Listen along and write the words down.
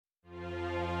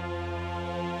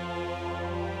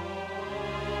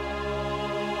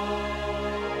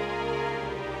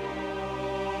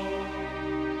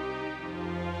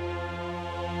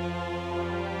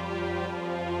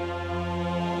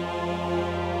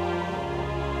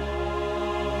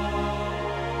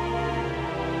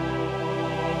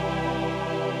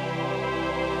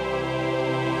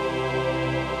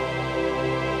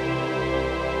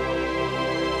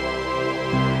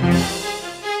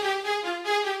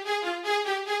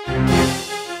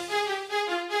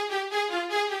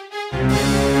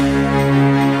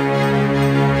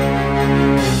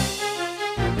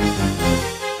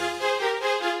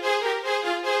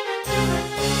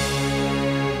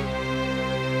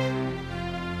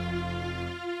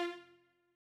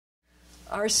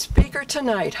Our speaker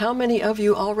tonight, how many of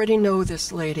you already know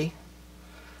this lady?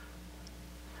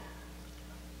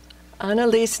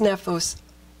 Anneliese Nefos,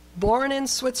 born in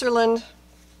Switzerland,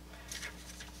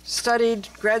 studied,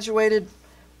 graduated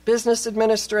business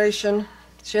administration.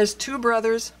 She has 2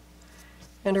 brothers,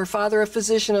 and her father a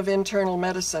physician of internal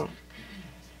medicine.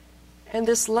 And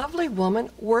this lovely woman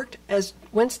worked as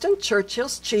Winston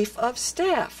Churchill's chief of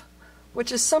staff,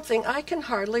 which is something I can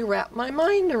hardly wrap my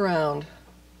mind around.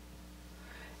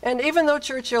 And even though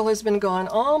Churchill has been gone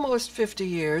almost 50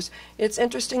 years, it's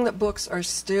interesting that books are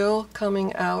still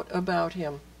coming out about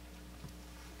him.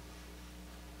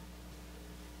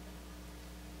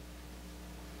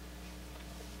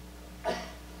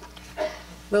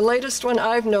 The latest one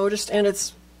I've noticed, and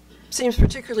it seems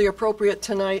particularly appropriate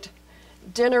tonight,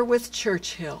 Dinner with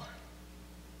Churchill,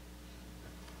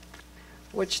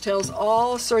 which tells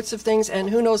all sorts of things, and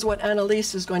who knows what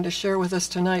Anneliese is going to share with us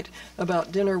tonight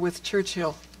about Dinner with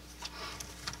Churchill.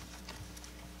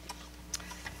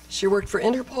 She worked for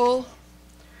Interpol.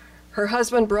 Her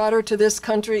husband brought her to this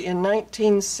country in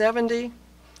 1970,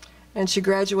 and she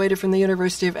graduated from the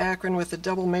University of Akron with a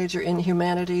double major in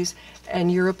humanities and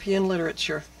European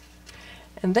literature.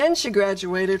 And then she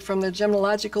graduated from the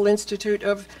Gemological Institute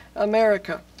of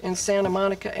America in Santa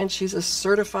Monica, and she's a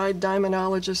certified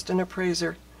diamondologist and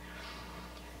appraiser.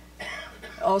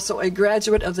 Also a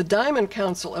graduate of the Diamond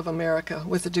Council of America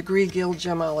with a degree guild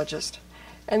gemologist.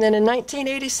 And then in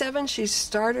 1987, she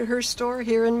started her store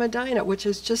here in Medina, which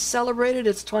has just celebrated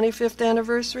its 25th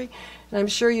anniversary. And I'm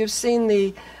sure you've seen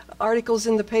the articles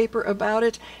in the paper about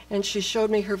it. And she showed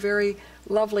me her very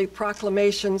lovely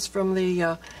proclamations from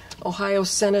the Ohio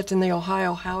Senate and the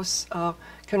Ohio House,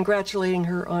 congratulating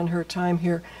her on her time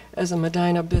here as a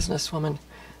Medina businesswoman.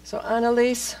 So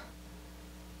Anneliese,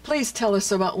 please tell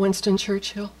us about Winston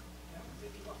Churchill.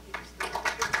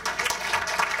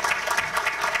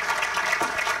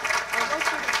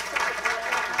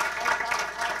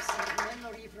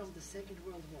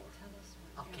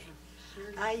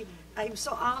 I'm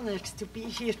so honored to be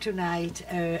here tonight.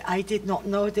 I did not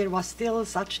know there was still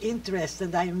such interest,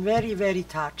 and I'm very, very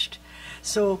touched.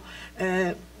 So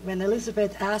when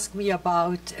Elizabeth asked me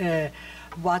about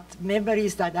what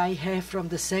memories that I have from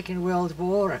the Second World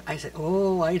War, I said,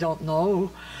 oh, I don't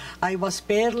know. I was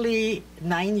barely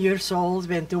 9 years old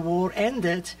when the war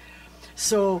ended,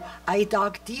 so I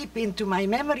dug deep into my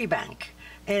memory bank,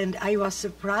 and I was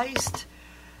surprised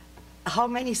how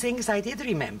many things I did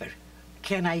remember.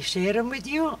 Can I share them with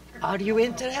you? Are you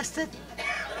interested?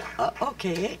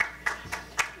 Okay.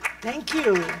 Thank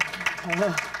you.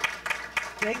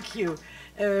 Thank you.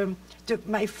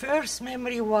 My first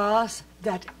memory was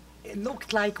that it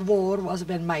looked like war was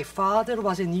when my father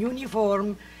was in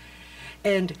uniform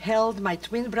and held my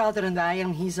twin brother and I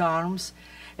in his arms,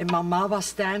 and Mama was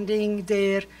standing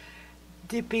there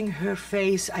dipping her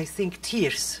face, I think,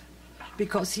 tears,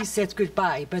 because he said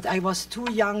goodbye, but I was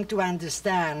too young to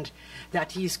understand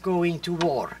that he's going to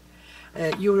war.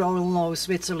 You all know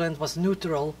Switzerland was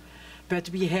neutral, but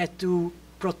we had to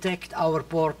protect our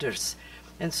borders.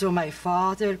 And so my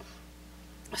father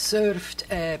served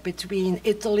between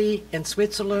Italy and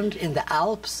Switzerland in the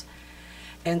Alps,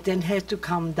 and then had to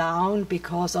come down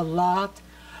because a lot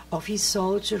of his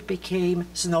soldiers became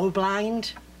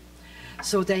snowblind,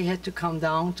 so they had to come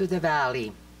down to the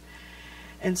valley.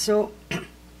 And so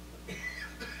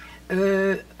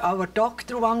our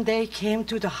doctor one day came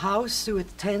to the house to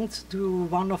attend to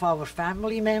one of our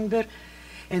family members,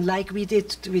 and like we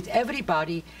did with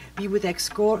everybody, we would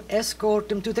escort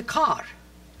them to the car.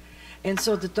 And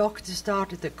so the doctor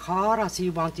started the car as he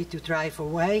wanted to drive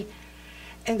away,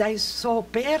 and I saw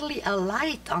barely a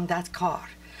light on that car.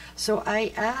 So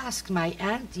I asked my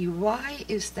auntie, why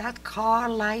is that car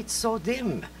light so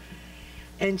dim?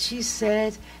 And she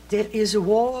said, there is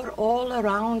war all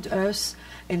around us,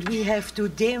 and we have to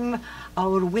dim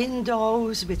our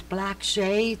windows with black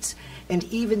shades and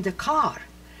even the car.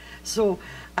 So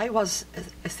I was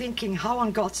thinking, how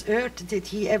on God's earth did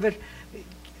he ever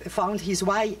found his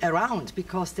way around,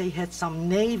 because they had some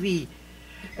navy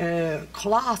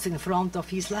cloth in front of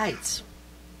his lights.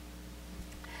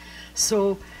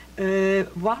 So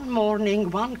one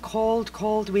morning, one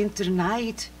cold winter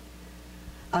night,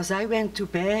 as I went to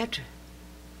bed,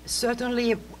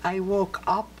 suddenly I woke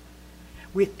up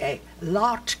with a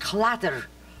large clatter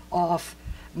of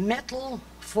metal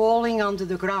falling onto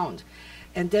the ground.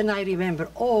 And then I remember,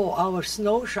 oh, our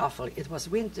snow shovel, it was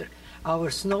winter, our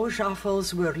snow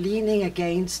shovels were leaning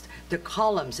against the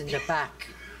columns in the back.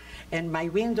 And my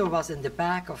window was in the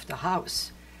back of the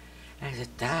house. And I said,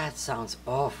 that sounds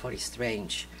awfully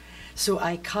strange. So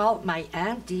I called my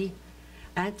auntie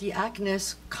Auntie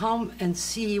Agnes, come and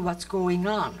see what's going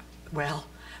on. Well,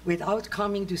 without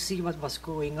coming to see what was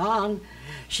going on,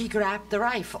 she grabbed the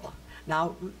rifle.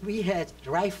 Now, we had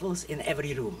rifles in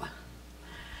every room.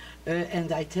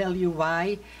 And I tell you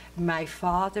why. My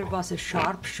father was a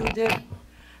sharpshooter.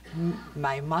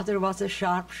 My mother was a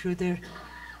sharpshooter.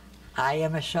 I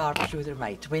am a sharpshooter.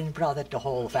 My twin brother, the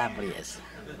whole family is.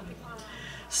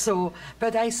 So,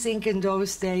 but I think in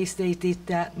those days they did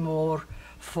that more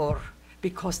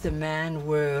because the men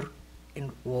were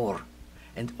in war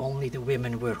and only the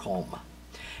women were home.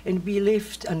 And we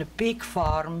lived on a big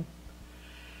farm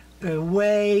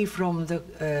away from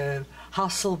the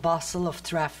hustle bustle of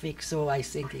traffic, so I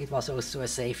think it was also a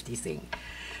safety thing.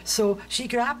 So she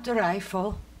grabbed the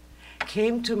rifle,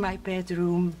 came to my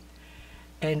bedroom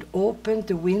and opened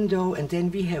the window, and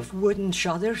then we have wooden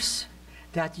shutters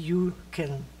that you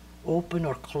can open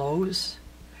or close.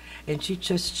 And she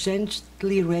just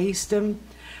gently raised them,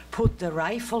 put the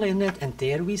rifle in it, and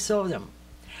there we saw them.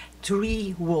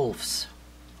 3 wolves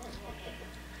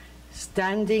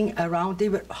standing around. They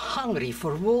were hungry.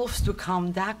 For wolves to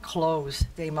come that close,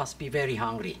 they must be very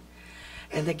hungry.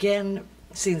 And again,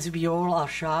 since we all are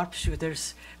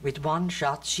sharpshooters, with one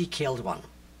shot she killed one,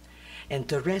 and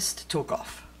the rest took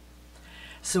off.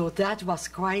 So that was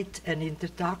quite an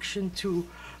introduction to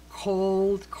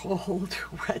cold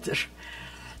weather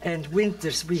and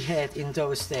winters we had in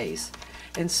those days.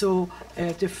 And so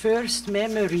the first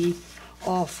memory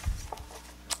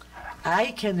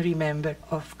I can remember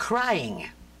of crying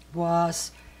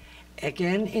was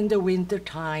again in the winter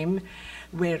time,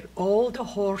 where all the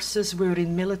horses were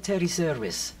in military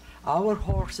service. Our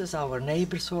horses, our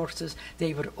neighbors' horses,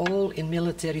 they were all in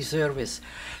military service.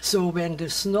 So when the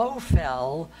snow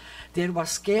fell, there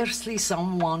was scarcely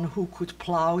someone who could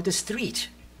plow the street.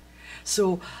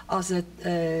 So as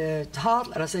a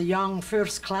toddler, as a young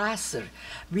first-classer,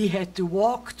 we had to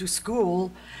walk to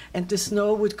school, and the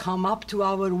snow would come up to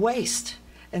our waist.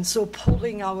 And so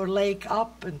pulling our leg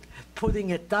up and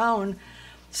putting it down,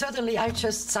 suddenly I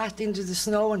just sat into the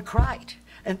snow and cried.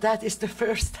 And that is the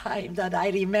first time that I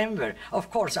remember. Of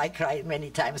course, I cried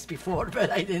many times before, but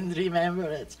I didn't remember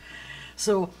it.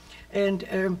 So,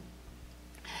 and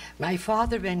my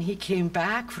father, when he came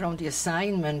back from the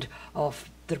assignment of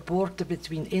the border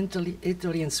between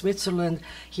Italy and Switzerland,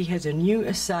 he had a new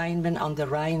assignment on the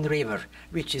Rhine River,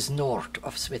 which is north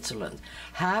of Switzerland.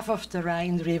 Half of the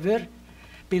Rhine River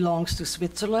belongs to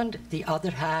Switzerland, the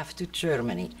other half to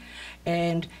Germany.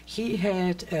 And he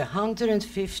had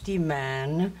 150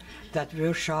 men that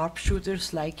were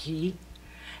sharpshooters like he,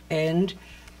 and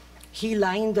he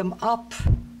lined them up.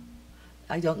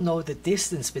 I don't know the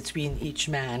distance between each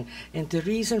man, and the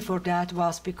reason for that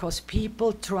was because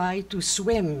people tried to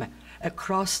swim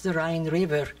across the Rhine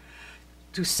River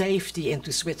to safety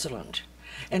into Switzerland.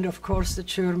 And of course the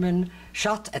German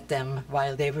shot at them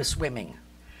while they were swimming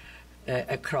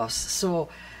across. So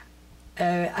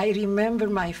I remember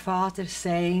my father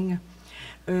saying,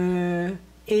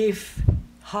 if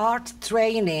hard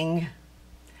training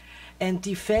and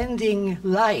defending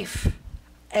life,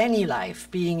 any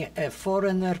life, being a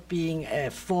foreigner, being a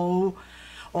foe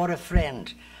or a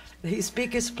friend, his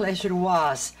biggest pleasure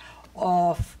was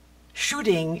of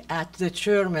shooting at the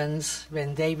Germans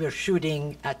when they were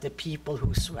shooting at the people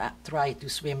who tried to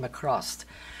swim across.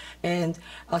 And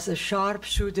as a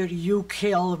sharpshooter, you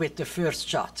kill with the first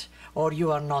shot, or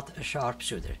you are not a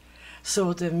sharpshooter.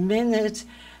 So the minute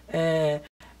a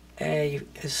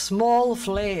small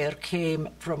flare came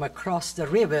from across the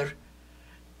river,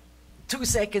 2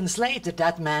 seconds later,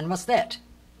 that man was dead.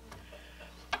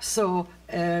 So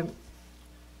I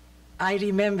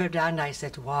remember that, and I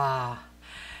said, wow.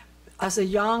 As a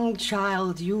young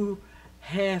child, you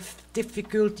have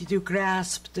difficulty to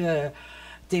grasp the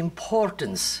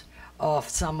importance of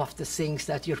some of the things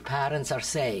that your parents are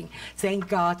saying. Thank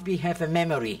God we have a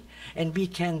memory, and we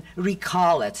can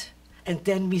recall it, and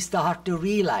then we start to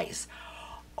realize,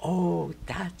 oh,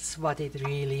 that's what it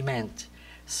really meant.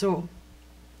 So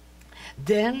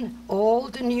then all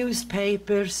the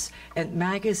newspapers and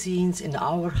magazines in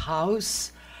our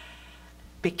house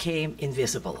became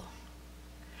invisible.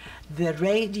 The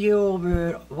radio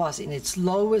was in its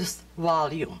lowest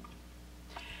volume.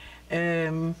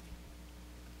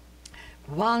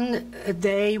 One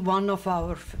day, one of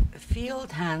our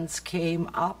field hands came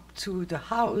up to the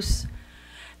house,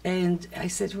 and I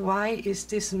said, why is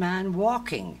this man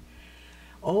walking?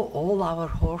 Oh, all our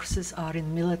horses are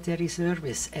in military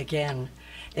service again.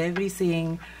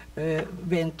 Everything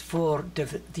went for the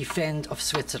defense of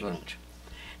Switzerland.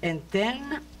 And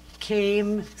then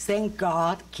came, thank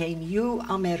God, came you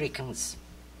Americans.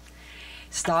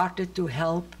 started to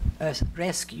help us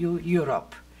rescue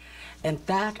Europe. And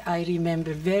that I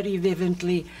remember very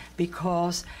vividly,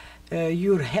 because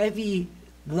your heavy,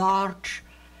 large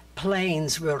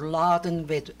planes were laden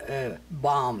with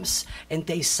bombs, and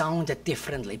they sounded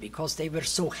differently because they were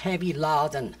so heavy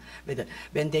laden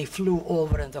when they flew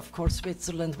over. And of course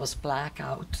Switzerland was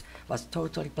was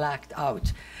totally blacked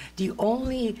out. The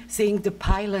only thing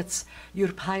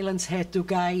your pilots had to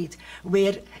guide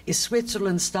where is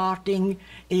Switzerland starting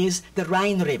is the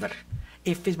Rhine River.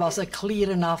 If it was a clear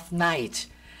enough night,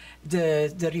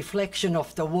 the reflection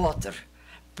of the water.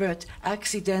 But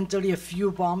accidentally a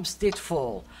few bombs did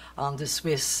fall on the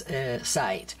Swiss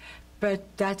side.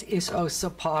 But that is also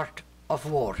part of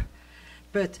war.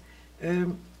 But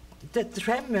the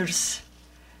tremors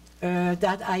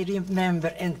that I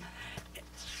remember, and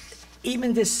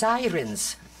even the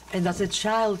sirens, and as a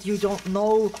child you don't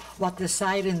know what the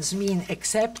sirens mean,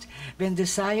 except when the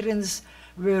sirens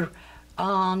were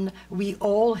on, we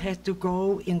all had to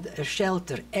go in a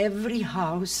shelter. Every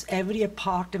house, every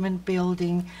apartment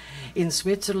building in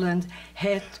Switzerland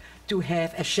had to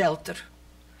have a shelter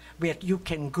where you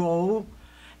can go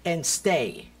and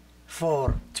stay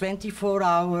for 24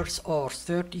 hours or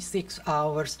 36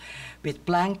 hours with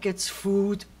blankets,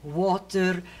 food,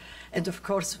 water, and of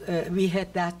course we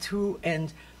had that too.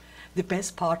 And the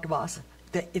best part was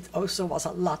it also was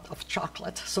a lot of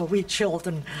chocolate, so we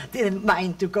children didn't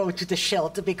mind to go to the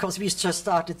shelter because we just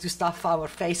started to stuff our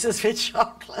faces with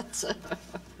chocolate.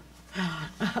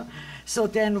 So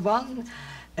then one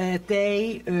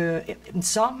day in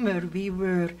summer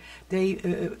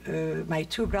my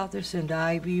two brothers and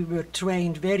I, we were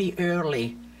trained very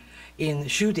early in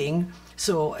shooting,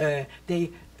 so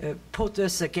they put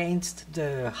us against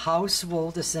the house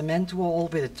wall, the cement wall,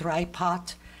 with a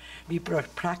tripod. We were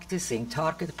practicing,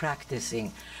 target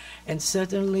practicing, and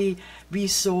suddenly we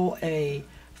saw a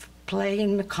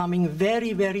plane coming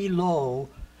very, very low,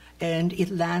 and it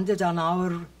landed on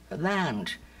our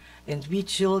land. And we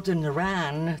children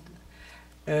ran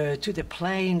to the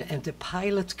plane, and the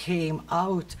pilot came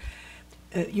out.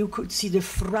 You could see the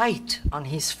fright on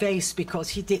his face because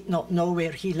he did not know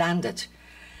where he landed.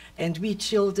 And we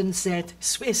children said,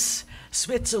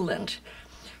 Switzerland.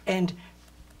 And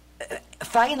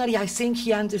finally, I think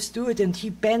he understood, and he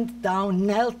bent down,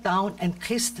 knelt down, and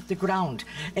kissed the ground.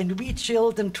 And we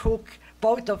children took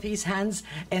both of his hands,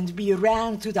 and we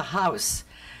ran to the house.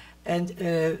 And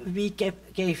we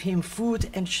gave him food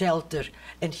and shelter,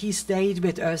 and he stayed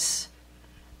with us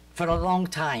for a long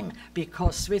time,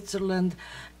 because Switzerland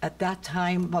at that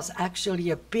time was actually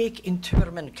a big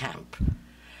internment camp.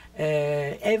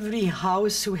 Every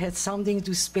house who had something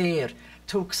to spare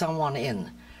took someone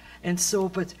in. And so,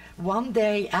 but one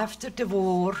day after the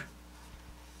war,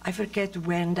 I forget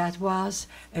when that was,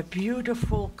 a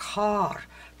beautiful car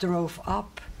drove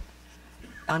up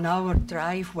on our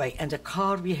driveway, and a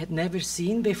car we had never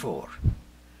seen before.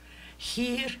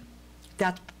 Here,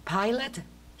 that pilot,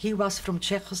 he was from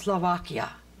Czechoslovakia.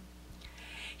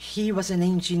 He was an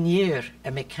engineer,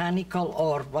 a mechanical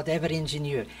or whatever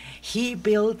engineer. He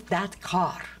built that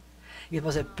car. It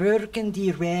was a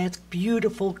burgundy red,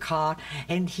 beautiful car,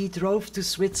 and he drove to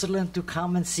Switzerland to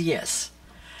come and see us,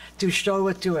 to show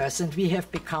it to us, and we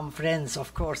have become friends,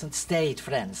 of course, and stayed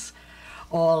friends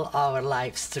all our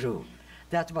lives through.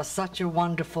 That was such a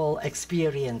wonderful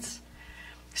experience.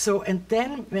 So, and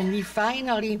then when we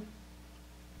finally,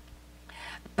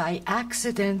 by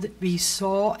accident, we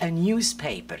saw a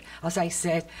newspaper. As I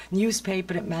said,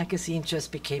 newspaper and magazine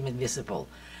just became invisible.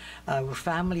 Our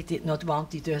family did not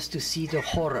want us to see the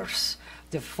horrors,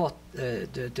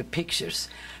 the pictures.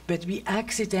 But we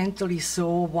accidentally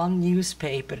saw one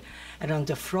newspaper, and on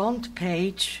the front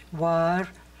page were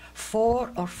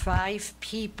 4 or 5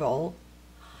 people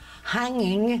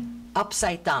hanging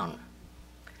upside down.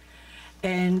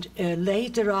 And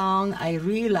later on, I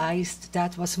realized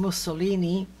that was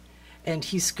Mussolini and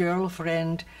his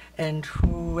girlfriend and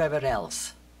whoever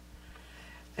else.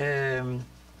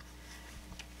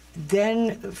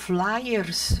 Then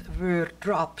flyers were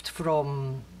dropped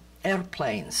from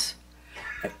airplanes.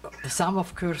 Some,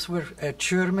 of course, were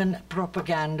German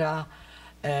propaganda.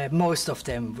 Most of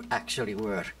them actually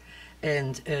were.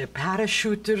 And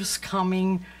parachuters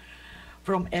coming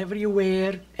from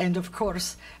everywhere. And, of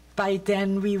course, by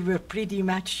then we were pretty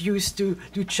much used to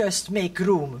just make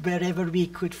room wherever we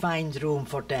could find room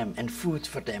for them and food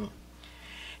for them.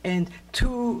 And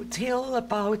till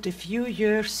about a few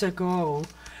years ago,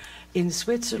 in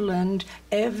Switzerland,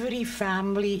 every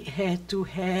family had to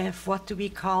have, what do we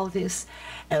call this,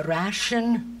 a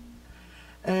ration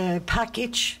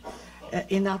package.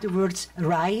 In other words,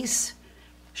 rice,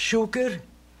 sugar,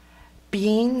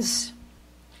 beans,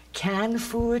 canned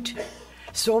food,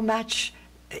 so much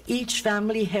each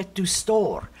family had to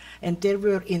store. And there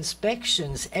were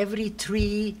inspections every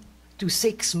 3 to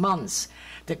 6 months.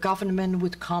 The government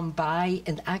would come by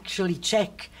and actually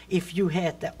check if you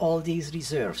had all these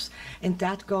reserves. And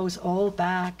that goes all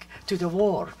back to the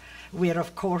war, where,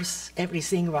 of course,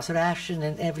 everything was rationed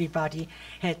and everybody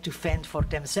had to fend for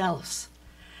themselves.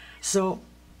 So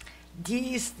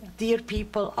these dear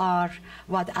people are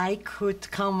what I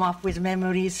could come up with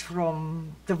memories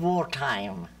from the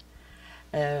wartime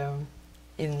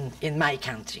in my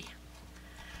country.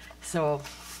 So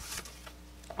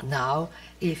now,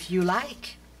 if you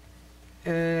like,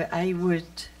 I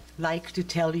would like to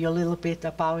tell you a little bit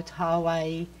about how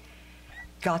I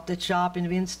got the job in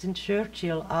Winston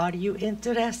Churchill. Are you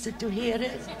interested to hear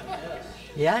it?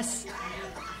 Yes?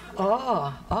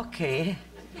 Oh, okay.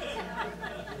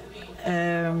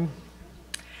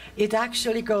 It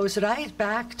actually goes right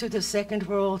back to the Second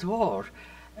World War.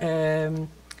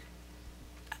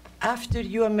 After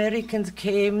you Americans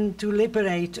came to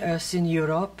liberate us in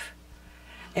Europe,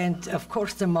 and of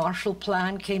course the Marshall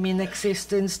Plan came in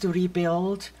existence to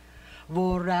rebuild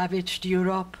war-ravaged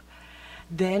Europe,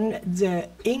 then the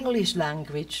English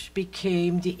language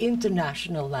became the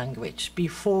international language.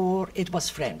 Before it was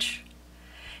French.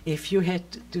 If you had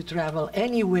to travel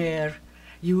anywhere,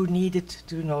 you needed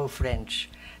to know French.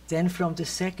 Then from the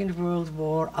Second World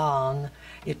War on,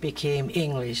 it became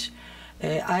English.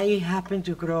 I happened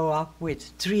to grow up with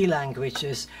 3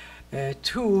 languages,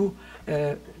 2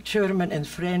 German and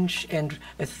French, and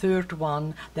a 3rd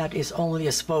one that is only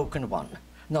a spoken one,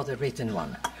 not a written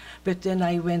one. But then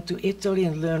I went to Italy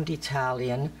and learned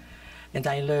Italian, and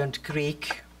I learned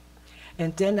Greek.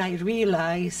 And then I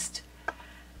realized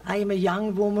I am a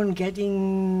young woman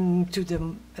getting to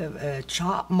the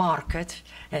job market,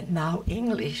 and now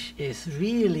English is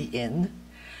really in.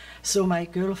 So my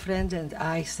girlfriend and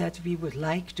I said we would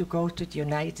like to go to the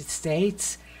United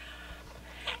States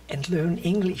and learn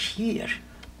English here.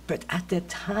 But at that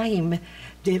time,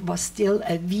 there was still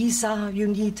a visa. You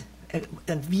need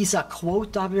a visa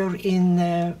quota were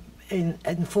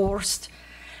enforced.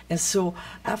 And so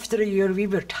after a year, we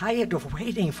were tired of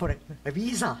waiting for a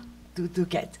visa to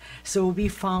get. So we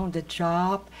found a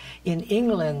job in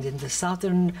England, in the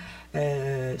southern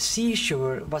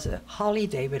seashore. It was a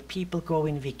holiday where people go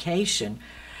in vacation,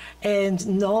 and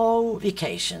no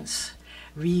vacations.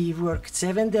 We worked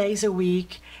 7 days a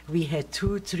week. We had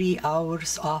 2-3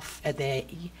 hours off a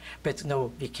day, but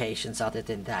no vacations other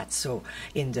than that. So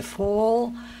in the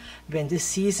fall, when the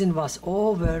season was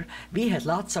over, we had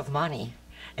lots of money,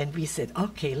 and we said,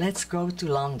 okay, let's go to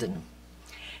London.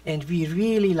 And we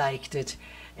really liked it.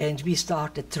 And we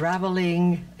started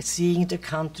traveling, seeing the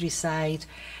countryside,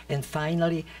 and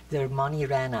finally their money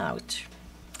ran out.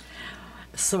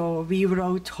 So we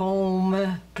wrote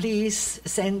home, please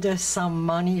send us some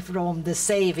money from the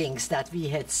savings that we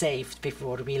had saved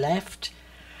before we left.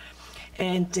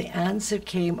 And the answer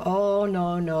came, oh,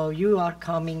 no, you are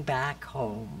coming back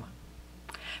home.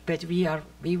 But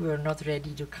we were not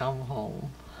ready to come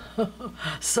home.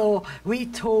 So we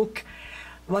took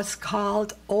what's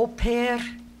called au pair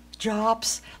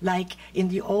jobs. Like in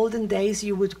the olden days,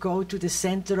 you would go to the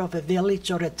center of a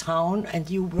village or a town and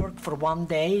you work for 1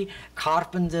 day,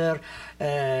 carpenter,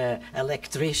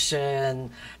 electrician,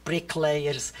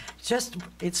 bricklayers.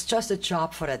 It's just a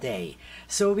job for a day.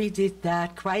 So we did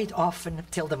that quite often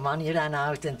till the money ran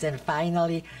out, and then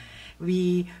finally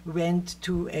we went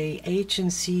to an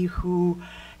agency who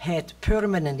had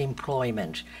permanent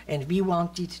employment, and we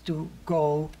wanted to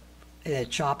go a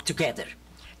job together.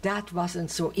 That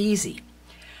wasn't so easy.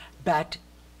 But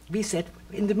we said,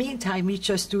 in the meantime, we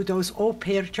just do those au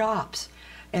pair jobs.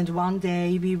 And one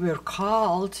day we were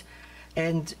called,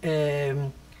 and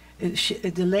the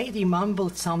lady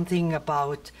mumbled something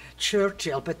about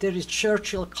Churchill, but there is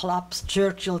Churchill clubs,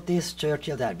 Churchill this,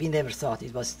 Churchill that. We never thought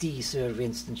it was the Sir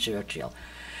Winston Churchill.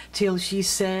 Till she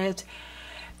said,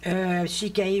 she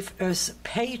gave us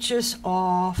pages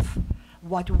of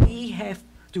what we have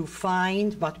to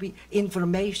find,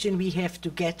 information we have to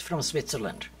get from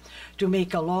Switzerland. To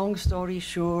make a long story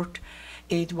short,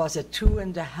 it was a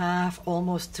 2.5,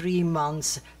 almost 3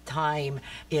 months time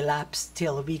elapsed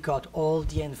till we got all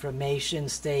the information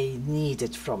they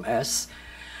needed from us.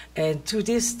 And to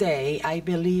this day, I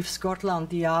believe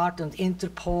Scotland Yard and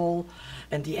Interpol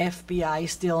and the FBI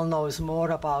still knows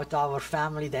more about our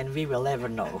family than we will ever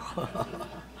know.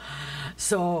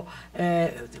 So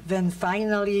when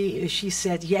finally she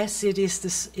said, yes,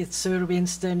 it's Sir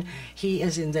Winston. He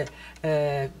is in the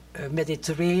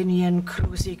Mediterranean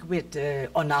cruising with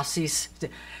Onassis,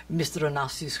 Mr.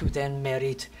 Onassis, who then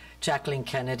married Jacqueline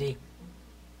Kennedy.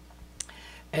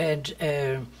 And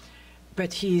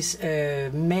but his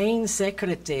main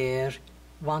secretary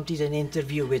wanted an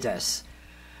interview with us.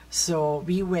 So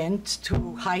we went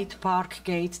to Hyde Park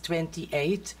Gate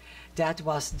 28. That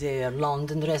was their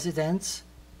London residence.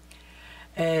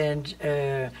 And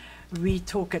we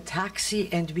took a taxi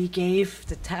and we gave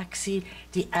the taxi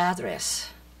the address.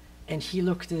 And he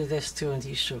looked at us too and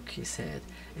he shook his head.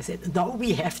 He said, no,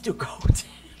 we have to go there.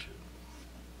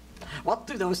 What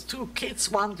do those two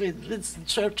kids want with Winston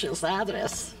Churchill's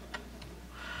address?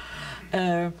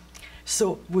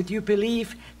 So would you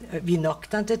believe, we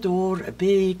knocked on the door, a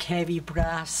big heavy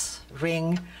brass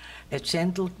ring. A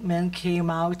gentleman came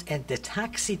out and the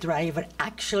taxi driver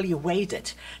actually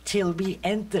waited till we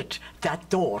entered that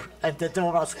door and the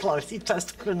door was closed. He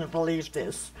just couldn't believe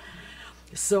this.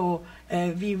 So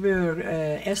we were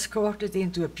escorted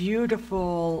into a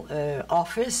beautiful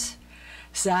office,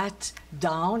 sat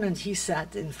down, and he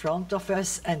sat in front of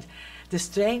us. And the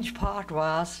strange part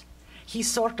was, he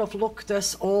sort of looked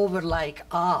us over like,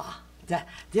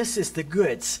 this is the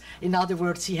goods. In other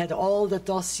words, he had all the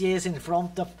dossiers in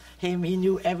front of him. He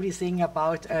knew everything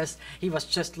about us. He was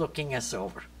just looking us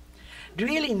over,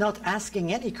 really not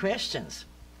asking any questions.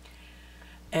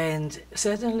 And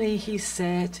suddenly he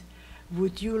said,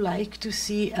 would you like to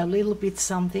see a little bit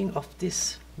something of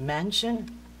this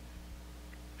mansion?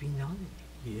 We nodded,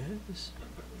 yes.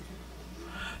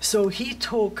 So he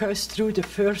took us through the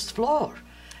first floor.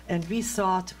 And we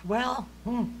thought, well,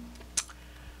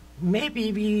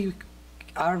 maybe we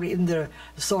are in the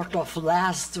sort of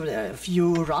last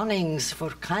few runnings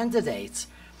for candidates.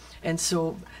 And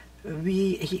so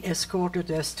he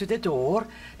escorted us to the door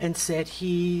and said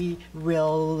he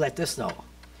will let us know.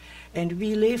 And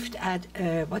we lived at,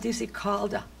 what is it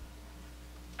called?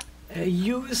 A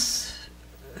youth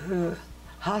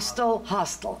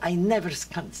hostel. I never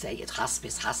can say it.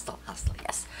 Hospice, hostel,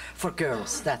 yes. For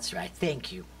girls, that's right.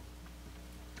 Thank you.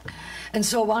 And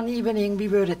so one evening we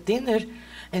were at dinner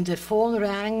and the phone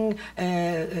rang.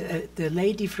 The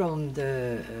lady from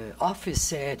the office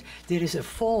said, there is a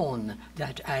phone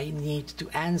that I need to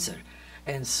answer.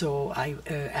 And so I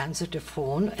answered the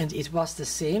phone, and it was the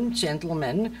same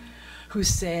gentleman who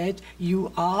said,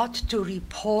 you ought to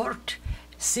report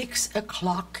 6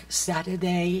 o'clock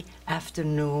Saturday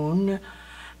afternoon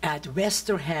at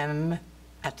Westerham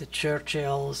at the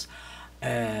Churchill's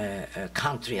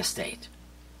country estate.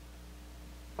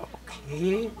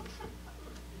 Okay.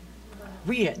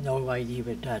 We had no idea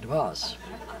what that was.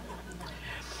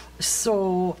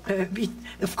 So,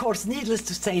 of course, needless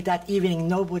to say, that evening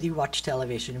nobody watched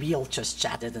television. We all just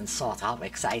chatted and thought how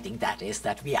exciting that is,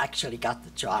 that we actually got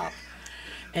the job.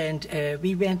 And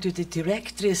we went to the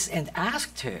directress and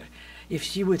asked her if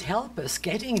she would help us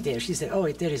getting there. She said,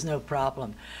 oh, there is no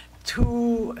problem.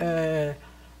 2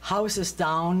 houses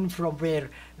down from where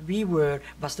we were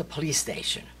was the police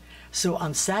station. So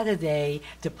on Saturday,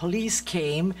 the police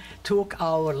came, took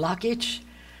our luggage,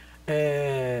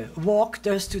 walked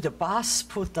us to the bus,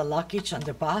 put the luggage on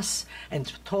the bus,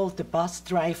 and told the bus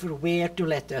driver where to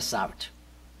let us out.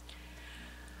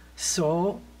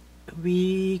 So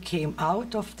we came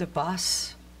out of the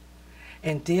bus,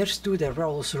 and there stood a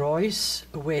Rolls Royce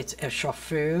with a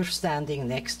chauffeur standing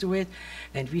next to it,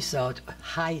 and we thought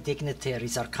high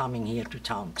dignitaries are coming here to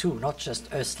town too, not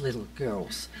just us little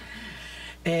girls.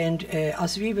 And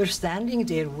as we were standing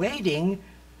there waiting,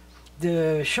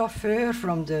 the chauffeur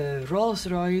from the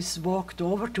Rolls-Royce walked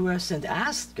over to us and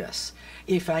asked us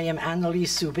if I am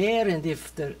Anneliese and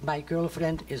if my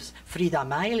girlfriend is Frida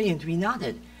Miley, and we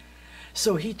nodded.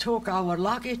 So he took our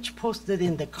luggage, put it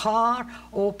in the car,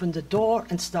 opened the door,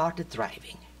 and started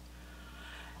driving.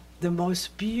 The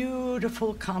most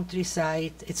beautiful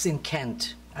countryside. It's in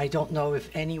Kent. I don't know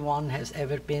if anyone has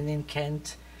ever been in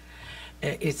Kent.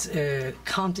 It's a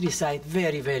countryside,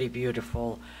 very, very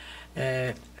beautiful.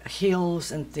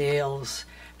 Hills and dales,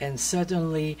 and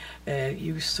suddenly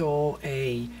you saw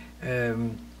a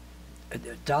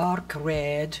dark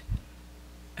red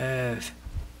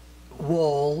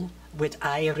wall with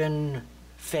iron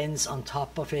fence on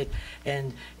top of it,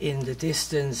 and in the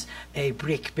distance a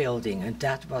brick building, and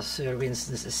that was Sir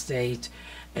Winston's estate.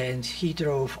 And he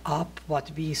drove up.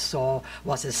 What we saw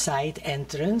was a side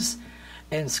entrance,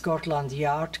 and Scotland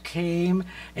Yard came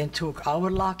and took our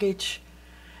luggage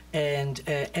and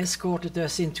escorted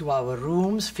us into our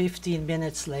rooms. 15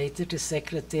 minutes later, the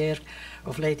secretary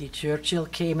of Lady Churchill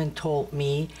came and told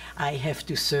me I have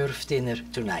to serve dinner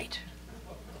tonight.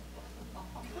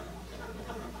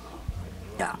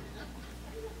 Yeah.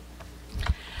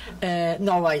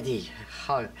 No idea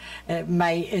how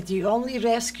the only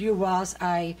rescue was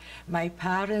my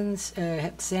parents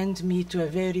had sent me to a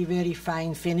very, very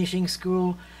fine finishing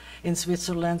school in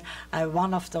Switzerland.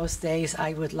 One of those days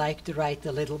I would like to write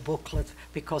a little booklet,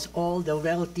 because all the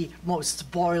wealthy, most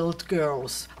spoiled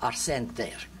girls are sent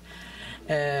there.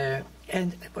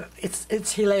 And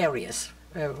it's hilarious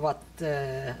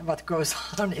what goes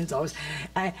on in those.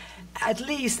 At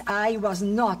least I was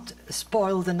not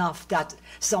spoiled enough that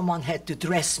someone had to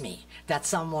dress me, that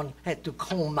someone had to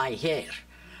comb my hair,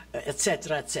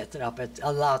 etc., etc. But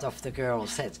a lot of the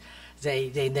girls said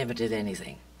they never did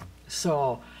anything.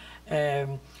 So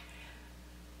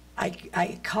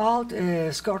I called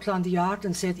Scotland Yard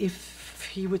and said if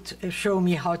he would show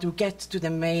me how to get to the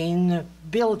main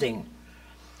building.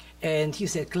 And he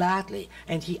said gladly.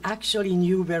 And he actually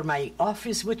knew where my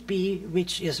office would be,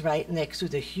 which is right next to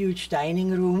the huge dining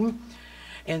room.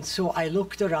 And so I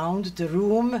looked around the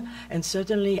room, and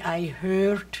suddenly I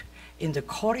heard in the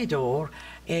corridor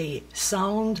a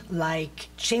sound like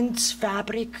chintz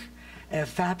fabric, a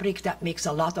fabric that makes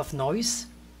a lot of noise.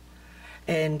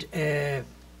 And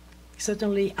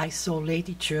suddenly I saw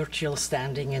Lady Churchill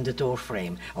standing in the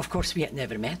doorframe. Of course, we had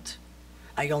never met.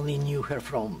 I only knew her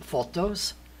from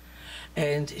photos.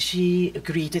 And she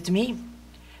greeted me.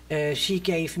 She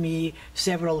gave me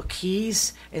several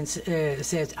keys and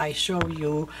said, I show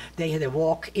you. They had a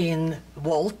walk-in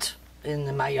vault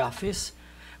in my office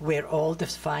where all the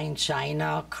fine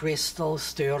china, crystal,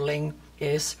 sterling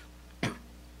is.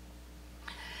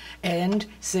 And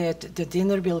said the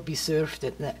dinner will be served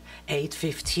at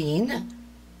 8:15,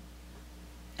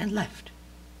 and left.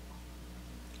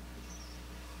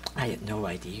 I had no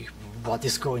idea what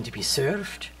is going to be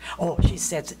served. Oh, she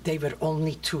said they were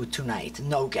only 2 tonight,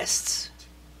 no guests.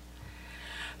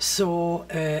 So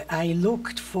I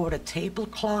looked for a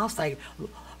tablecloth. I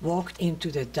walked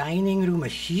into the dining room, a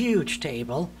huge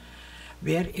table.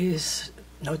 Where is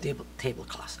no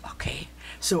tablecloth? Okay.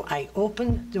 So I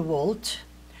opened the vault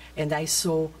and I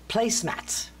saw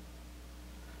placemats,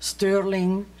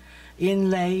 sterling,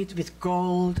 inlaid with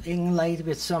gold, inlaid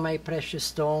with semi-precious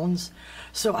stones.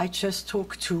 So I just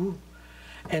took 2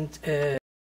 and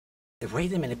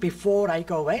wait a minute, before I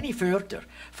go any further,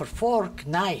 for fork,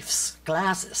 knives,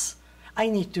 glasses, I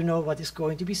need to know what is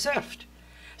going to be served.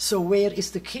 So where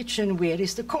is the kitchen, where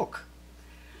is the cook?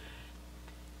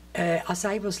 As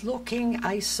I was looking,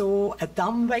 I saw a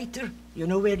dumbwaiter, you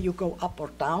know where you go up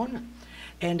or down,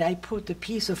 and I put a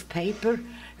piece of paper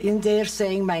in there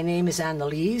saying, my name is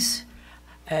Anneliese.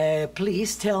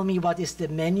 Please tell me what is the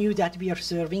menu that we are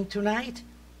serving tonight.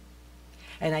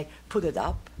 And I put it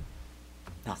up.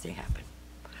 Nothing happened.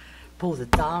 Pulled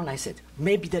it down. I said,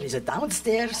 maybe there is a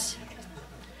downstairs.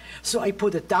 So I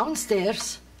put it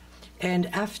downstairs. And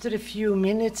after a few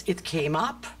minutes, it came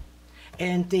up.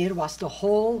 And there was the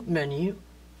whole menu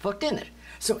for dinner.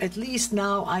 So at least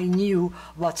now I knew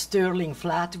what sterling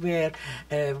flatware,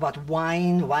 what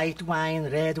wine, white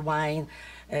wine, red wine.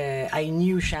 I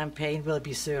knew champagne will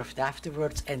be served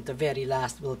afterwards, and the very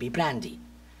last will be brandy.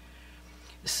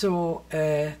 So,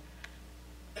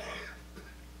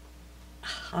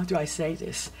 how do I say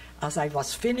this? As I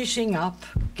was finishing up,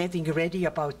 getting ready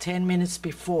about 10 minutes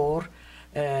before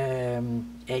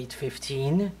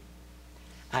 8:15,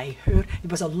 I heard, it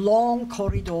was a long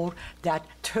corridor that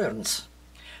turns.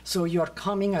 So you're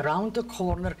coming around the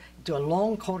corner to a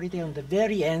long corridor, and the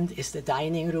very end is the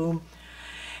dining room.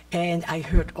 And I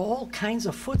heard all kinds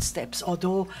of footsteps,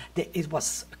 although it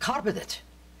was carpeted,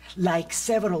 like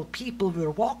several people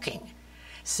were walking.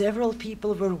 Several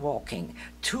people were walking.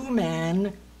 2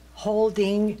 men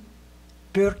holding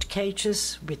bird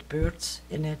cages with birds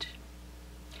in it.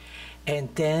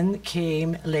 And then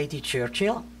came Lady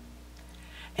Churchill.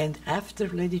 And after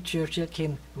Lady Churchill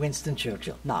came Winston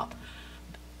Churchill. Now,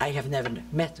 I have never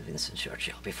met Winston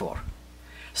Churchill before.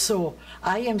 So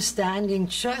I am standing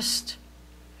just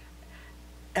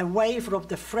away from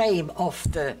the frame of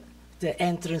the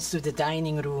entrance to the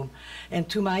dining room. And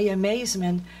to my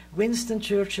amazement, Winston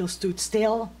Churchill stood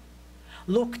still,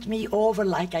 looked me over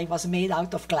like I was made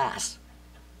out of glass,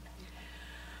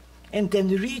 and then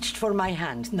reached for my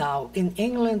hand. Now, in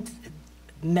England,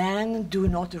 men do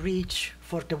not reach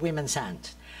for the women's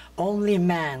hand. Only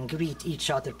men greet each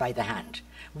other by the hand.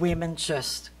 Women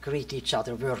just greet each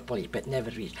other verbally, but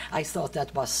never reach. I thought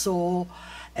that was so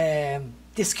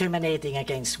discriminating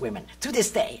against women. To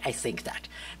this day, I think that,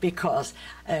 because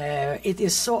it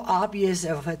is so obvious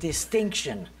of a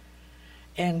distinction.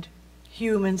 And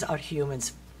humans are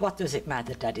humans. What does it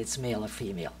matter that it's male or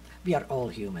female? We are all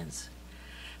humans.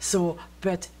 So,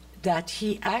 but that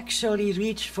he actually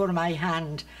reached for my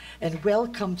hand and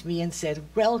welcomed me and said,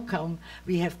 "Welcome,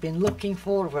 we have been looking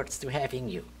forward to having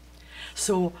you."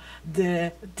 So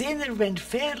the dinner went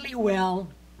fairly well,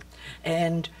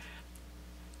 and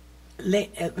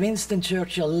Winston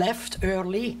Churchill left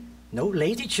early. No,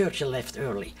 Lady Churchill left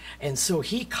early. And so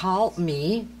he called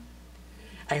me.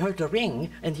 I heard a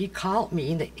ring, and he called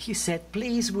me, and he said,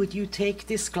 "Please, would you take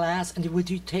this glass, and would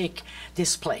you take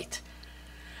this plate?"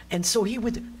 And so he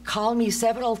would call me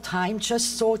several times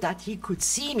just so that he could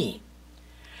see me.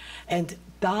 And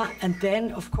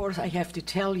then, of course, I have to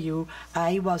tell you,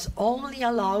 I was only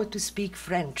allowed to speak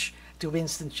French to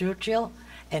Winston Churchill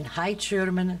and High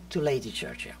German to Lady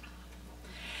Churchill.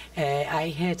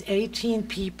 I had 18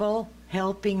 people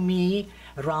helping me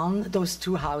run those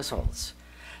two households.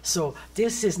 So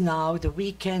this is now the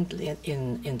weekend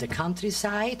in the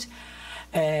countryside.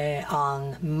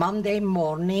 On Monday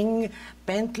morning,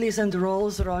 Bentleys and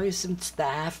Rolls-Royce and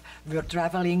staff were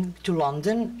traveling to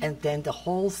London, and then the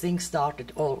whole thing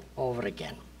started all over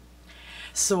again.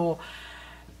 So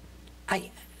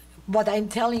what I'm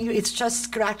telling you, it's just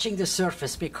scratching the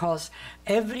surface, because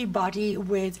everybody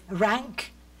with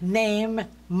rank, name,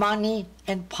 money,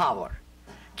 and power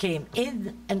came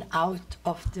in and out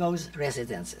of those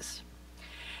residences.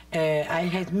 I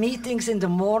had meetings in the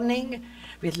morning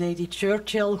with Lady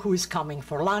Churchill, who is coming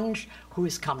for lunch, who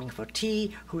is coming for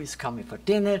tea, who is coming for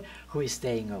dinner, who is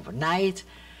staying overnight.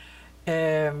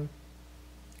 And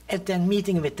then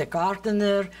meeting with the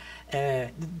gardener,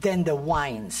 then the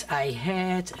wines. I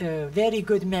had a very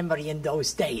good memory in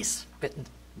those days, but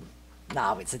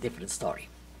now it's a different story.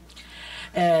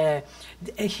 After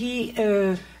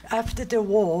the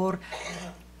war,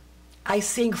 I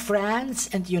think France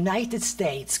and the United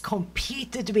States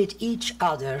competed with each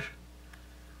other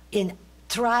in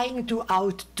trying to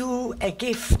outdo a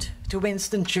gift to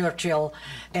Winston Churchill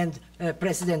and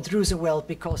President Roosevelt,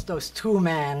 because those two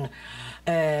men,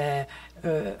 I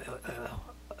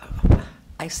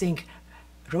think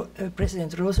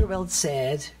President Roosevelt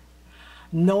said,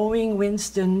 "Knowing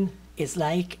Winston is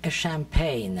like a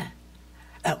champagne.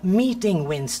 Meeting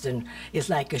Winston is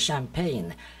like a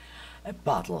champagne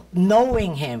bottle.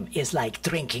 Knowing him is like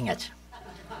drinking it."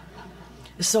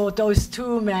 So those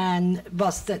two men,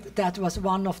 that was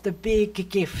one of the big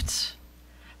gifts,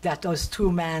 that those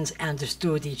two men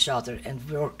understood each other and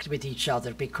worked with each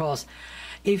other. Because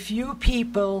if you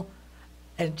people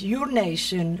and your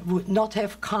nation would not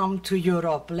have come to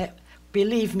Europe,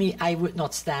 believe me, I would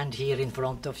not stand here in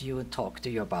front of you and talk to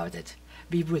you about it.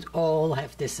 We would all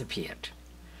have disappeared.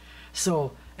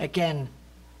 So again,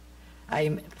 I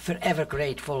am forever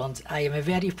grateful, and I am a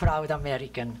very proud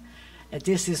American.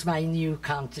 This is my new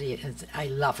country, and I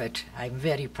love it. I'm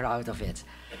very proud of it.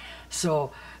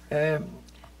 So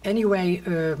anyway,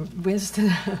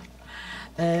 Winston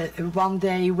one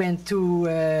day went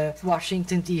to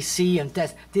Washington, D.C., and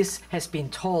this has been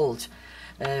told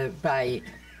by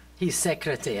his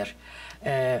secretary,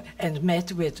 and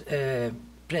met with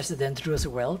President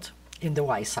Roosevelt in the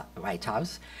White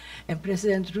House. And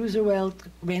President Roosevelt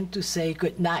went to say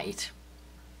good night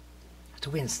to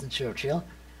Winston Churchill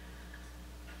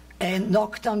and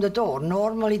knocked on the door.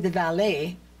 Normally the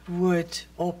valet would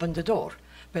open the door,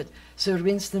 but Sir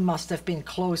Winston must have been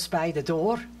close by the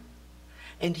door,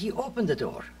 and he opened the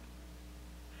door.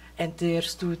 And there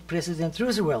stood President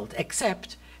Roosevelt,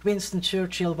 except Winston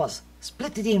Churchill was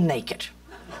splitting naked.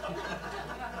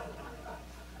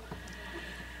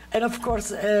 And of course,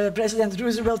 President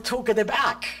Roosevelt took it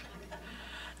aback.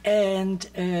 And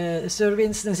Sir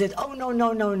Winston said, "Oh, no,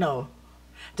 no, no, no.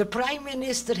 The Prime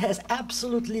Minister has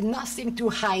absolutely nothing to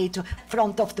hide in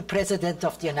front of the President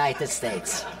of the United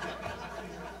States."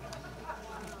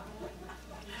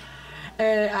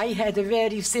 I had a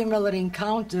very similar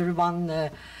encounter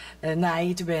one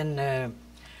night when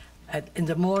in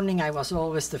the morning I was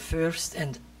always the first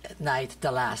and at night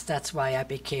the last. That's why I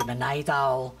became a night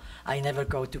owl. I never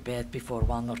go to bed before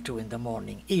 1 or 2 in the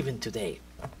morning, even today.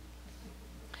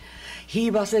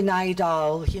 He was a night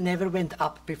owl. He never went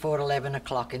up before 11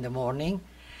 o'clock in the morning.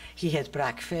 He had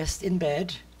breakfast in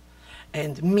bed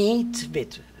and meat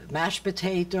with mashed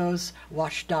potatoes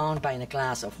washed down by a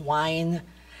glass of wine.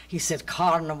 He said,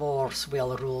 "Carnivores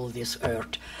will rule this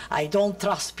earth. I don't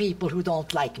trust people who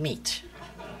don't like meat."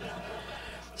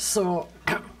 So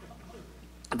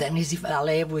then his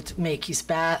valet would make his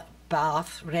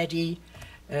bath ready,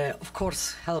 of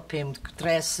course help him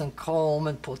dress and comb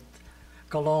and put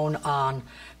cologne on.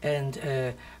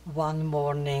 And one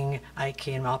morning I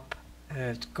came up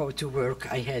to go to work.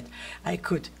 I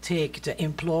could take the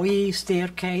employee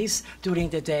staircase. During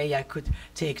the day, I could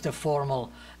take the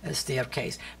formal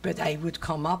staircase. But I would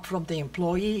come up from the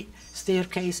employee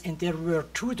staircase, and there were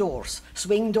two doors,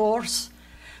 swing doors,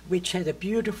 which had a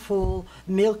beautiful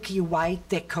milky white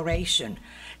decoration.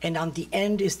 And on the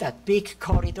end is that big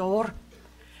corridor.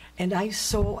 And I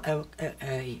saw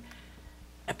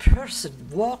a person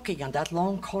walking on that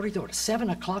long corridor at 7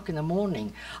 o'clock in the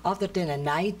morning, other than a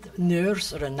night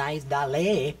nurse or a night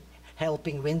valet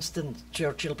helping Winston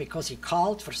Churchill because he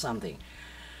called for something.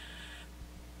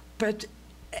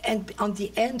 And on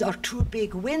the end are two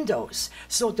big windows.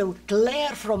 So the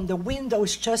glare from the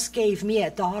windows just gave me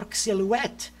a dark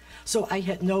silhouette. So I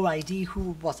had no idea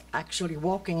who was actually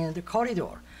walking in the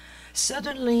corridor.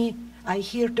 Suddenly, I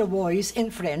hear the voice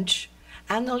in French,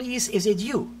 "Anneliese, is it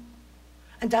you?"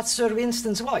 And that's Sir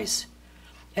Winston's voice.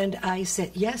 And I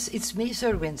said, "Yes, it's me,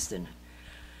 Sir Winston."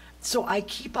 So I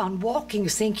keep on walking,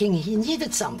 thinking he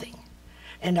needed something.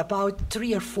 And about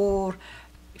 3 or 4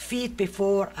 feet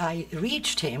before I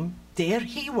reached him, there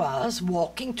he was,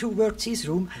 walking towards his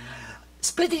room,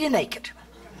 splitting naked.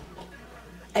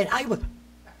 And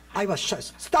I was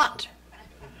just stunned.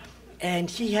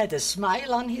 And he had a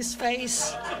smile on his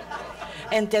face,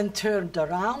 and then turned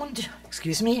around,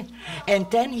 excuse me, and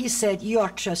then he said, "You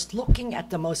are just looking at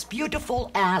the most beautiful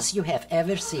ass you have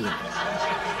ever seen."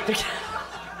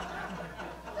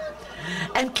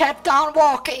 And kept on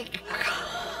walking.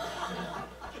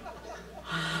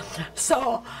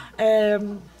 So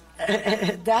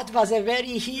that was a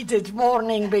very heated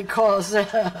morning because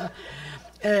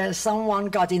someone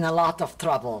got in a lot of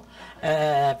trouble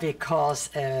because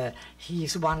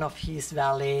he's one of his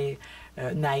valet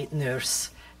night nurse.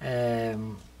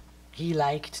 He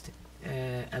liked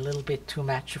a little bit too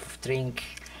much of drink,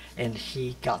 and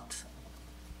he got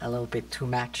a little bit too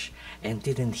much and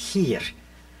didn't hear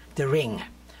the ring.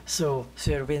 So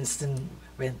Sir Winston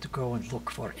went to go and look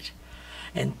for it.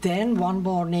 And then one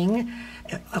morning,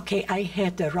 I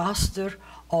had the roster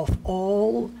of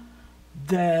all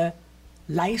the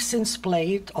license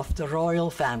plate of the royal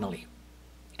family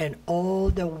and all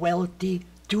the wealthy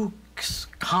dukes,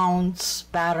 counts,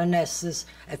 baronesses,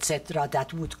 etc.,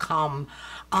 that would come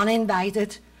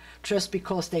uninvited just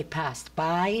because they passed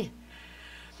by.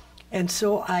 And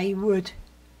so I would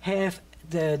have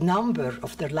the number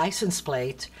of the license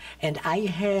plate, and I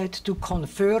had to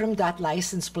confirm that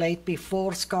license plate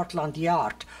before Scotland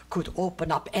Yard could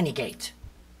open up any gate.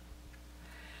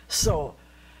 So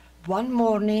one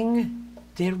morning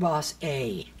there was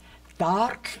a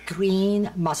dark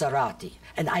green Maserati,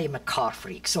 and I am a car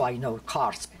freak, so I know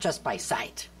cars just by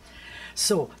sight.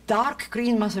 So dark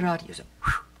green Maserati, you say,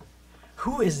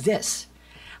 who is this?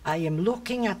 I am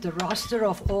looking at the roster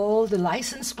of all the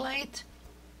license plate.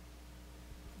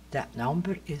 That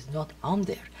number is not on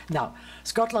there. Now,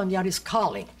 Scotland Yard is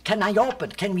calling. Can I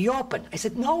open? Can we open? I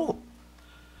said, no.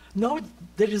 No,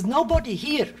 there is nobody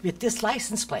here with this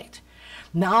license plate.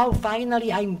 Now,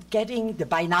 finally, I'm getting the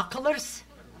binoculars.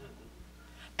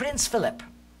 Prince Philip,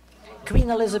 Queen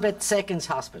Elizabeth II's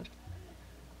husband.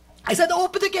 I said,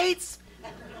 open the gates.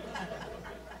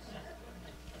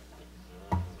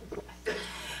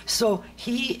 So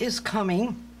he is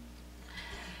coming.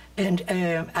 And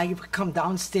I come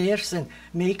downstairs and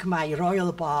make my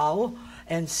royal bow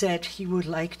and said he would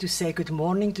like to say good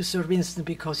morning to Sir Winston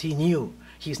because he knew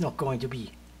he's not going to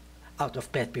be out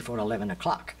of bed before 11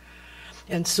 o'clock.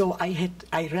 And so I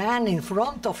ran in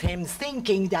front of him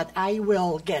thinking that I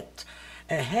will get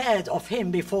ahead of him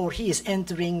before he is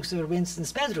entering Sir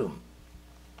Winston's bedroom.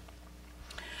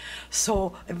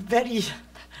 So very,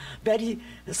 very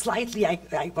slightly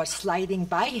I was sliding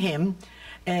by him,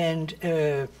 and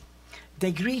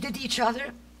they greeted each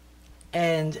other,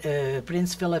 and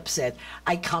Prince Philip said,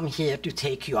 I come here to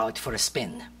take you out for a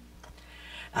spin.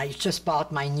 I just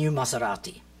bought my new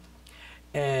Maserati.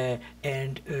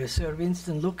 And Sir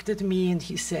Winston looked at me and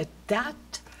he said,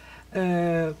 that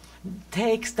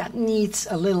needs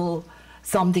a little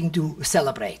something to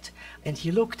celebrate. And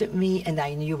he looked at me and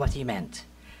I knew what he meant.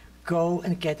 Go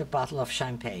and get a bottle of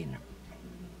champagne.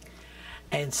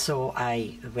 And so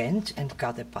I went and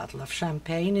got a bottle of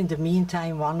champagne. In the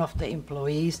meantime, one of the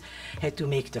employees had to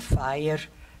make the fire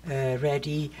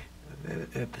ready,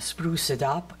 spruce it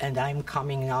up, and I'm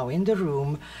coming now in the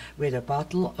room with a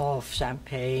bottle of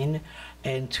champagne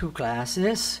and 2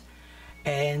 glasses.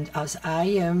 And as I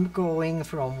am going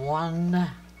from one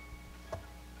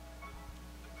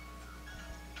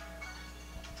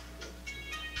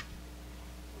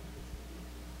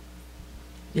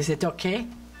Is it okay?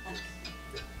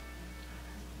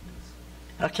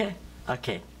 Okay,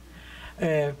 okay.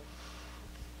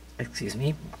 excuse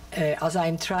me, as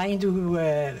I'm trying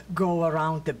to go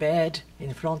around the bed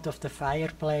in front of the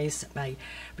fireplace,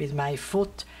 with my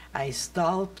foot, I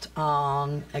stopped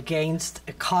on against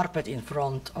a carpet in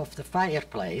front of the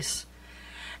fireplace,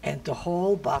 and the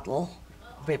whole bottle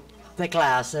with the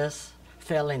glasses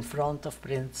fell in front of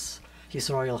His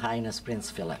Royal Highness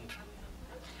Prince Philip.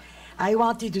 I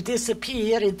wanted to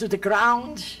disappear into the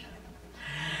ground,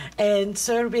 and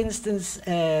Sir Winston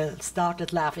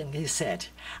started laughing. He said,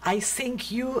 "I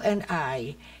think you and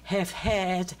I have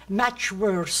had much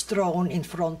worse thrown in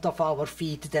front of our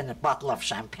feet than a bottle of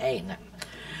champagne."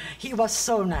 He was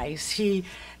so nice. He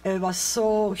was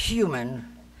so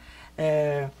human.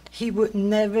 He would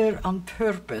never on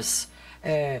purpose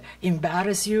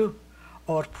embarrass you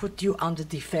or put you on the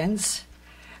defense.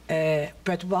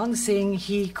 But one thing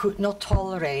he could not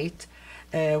tolerate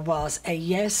was a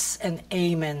yes and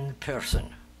amen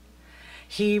person.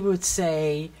 He would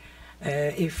say,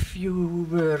 if you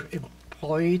were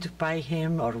employed by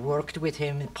him or worked with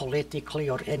him politically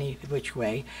or any which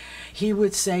way, he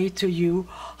would say to you,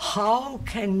 "How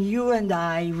can you and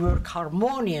I work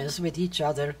harmonious with each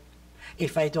other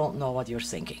if I don't know what you're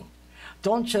thinking?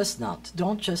 Don't just not.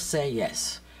 Don't just say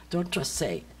yes. Don't just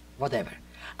say whatever.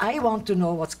 I want to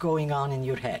know what's going on in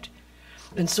your head."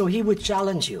 And so he would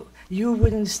challenge you. You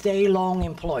wouldn't stay long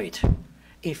employed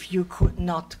if you could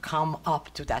not come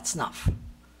up to that snuff,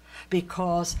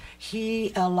 because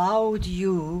he allowed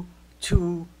you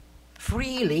to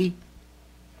freely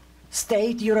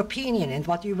state your opinion and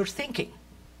what you were thinking,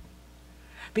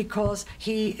 because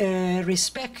he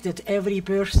respected every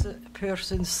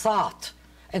person's thought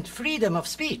and freedom of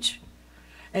speech.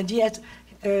 And yet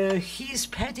his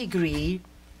pedigree,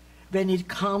 when it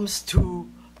comes to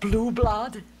blue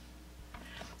blood,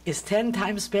 is 10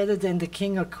 times better than the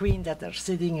king or queen that are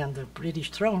sitting on the British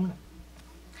throne,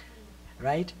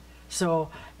 right? So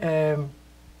I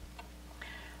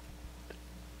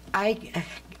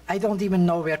don't even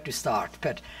know where to start,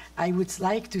 but I would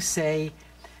like to say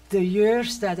the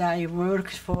years that I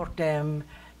worked for them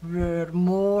were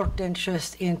more than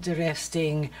just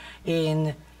interesting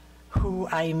in who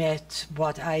I met,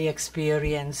 what I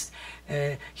experienced.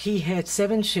 He had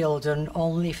 7 children,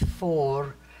 only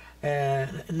 4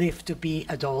 lived to be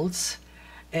adults,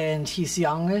 and his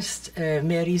youngest,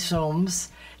 Mary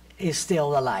Soames, is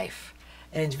still alive,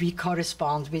 and we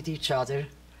correspond with each other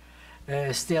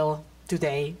still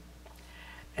today.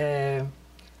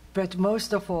 But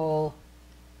most of all,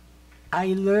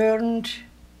 I learned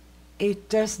it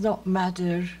does not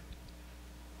matter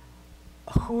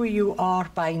who you are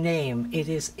by name.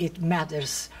 It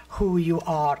matters who you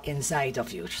are inside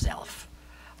of yourself,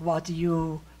 what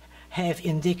you have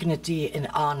in dignity and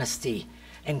honesty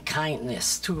and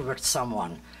kindness towards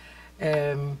someone.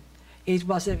 It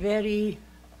was a very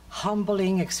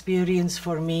humbling experience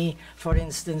for me, for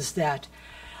instance, that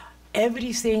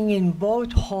everything in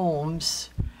both homes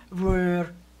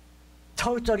were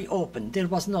totally open. There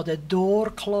was not a door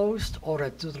closed or a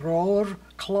drawer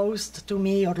closed to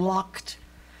me or locked.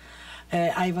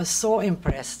 I was so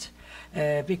impressed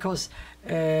because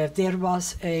there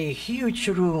was a huge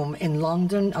room in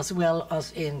London as well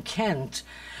as in Kent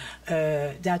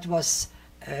that was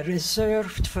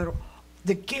reserved for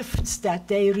the gifts that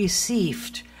they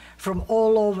received from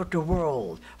all over the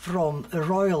world, from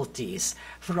royalties,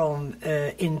 from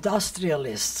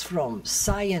industrialists, from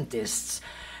scientists,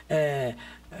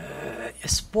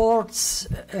 sports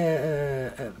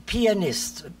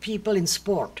pianists, people in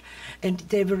sport, and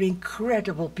they were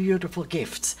incredible, beautiful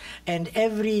gifts. And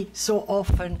every so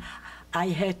often I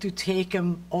had to take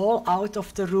them all out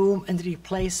of the room and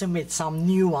replace them with some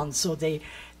new ones, so they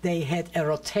had a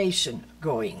rotation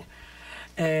going.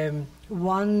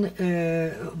 One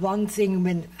thing,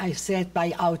 when I said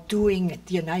by outdoing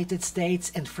the United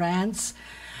States and France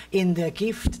in the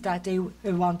gift that they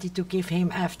wanted to give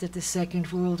him after the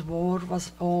Second World War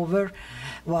was over,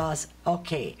 was,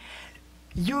 okay,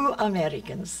 you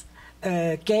Americans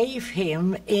gave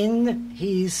him in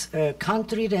his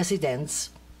country residence,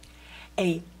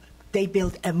 they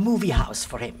built a movie house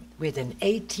for him with an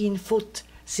 18-foot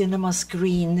cinema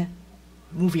screen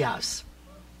movie house.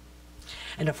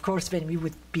 And of course, when we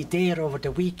would be there over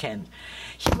the weekend,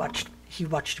 he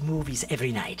watched movies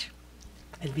every night.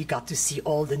 And we got to see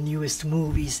all the newest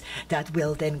movies that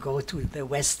will then go to the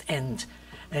West End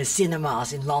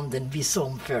cinemas in London. We saw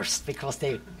them first because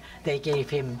they gave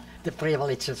him the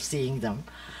privilege of seeing them.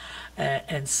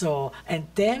 And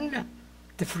then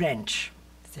the French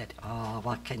said, oh,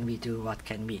 what can we do?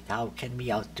 How can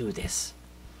we outdo this?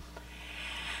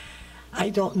 I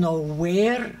don't know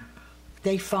where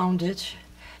they found it.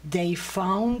 They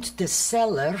found the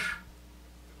cellar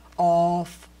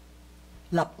of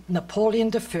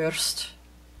Napoleon I,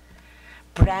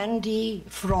 brandy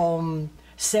from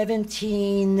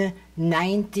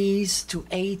 1790s to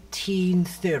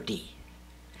 1830.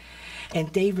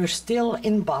 And they were still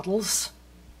in bottles,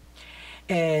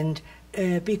 and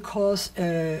because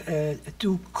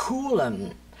to cool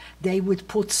them, they would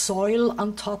put soil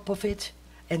on top of it,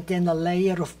 and then a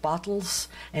layer of bottles,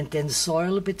 and then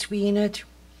soil between it.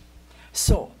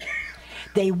 So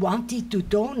they wanted to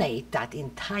donate that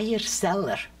entire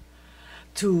cellar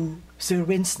to Sir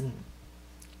Winston.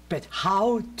 But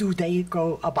how do they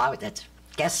go about it?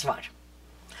 Guess what?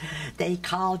 They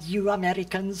called you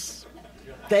Americans.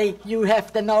 You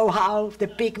have the know-how, the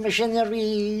big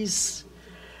machineries.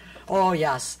 Oh,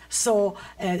 yes. So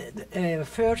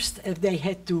first they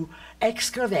had to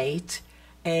excavate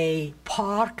a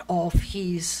part of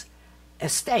his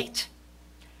estate.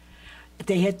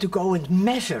 They had to go and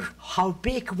measure how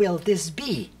big will this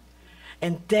be.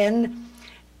 And then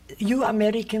you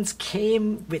Americans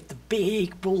came with the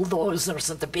big bulldozers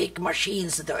and the big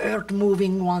machines, the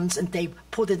earth-moving ones, and they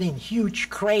put it in huge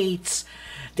crates.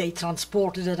 They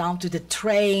transported it onto the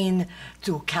train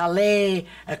to Calais,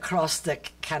 across the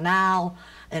canal,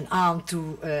 and on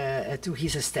to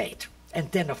his estate.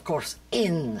 And then, of course,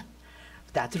 in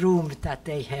that room that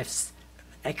they have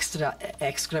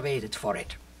excavated for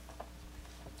it.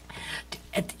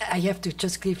 I have to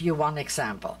just give you one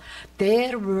example.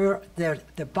 There were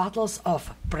the bottles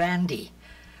of brandy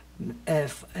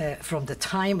from the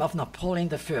time of Napoleon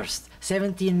I,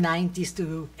 1790s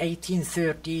to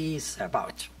 1830s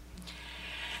about.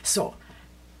 So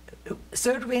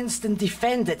Sir Winston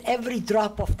defended every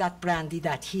drop of that brandy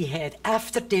that he had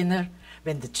after dinner,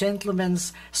 when the gentlemen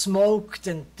smoked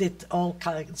and did all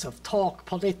kinds of talk,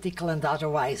 political and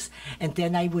otherwise, and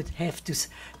then I would have to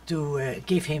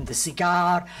give him the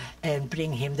cigar and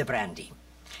bring him the brandy.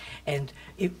 And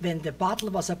when the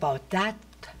bottle was about that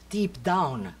deep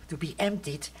down to be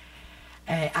emptied,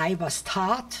 I was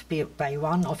taught by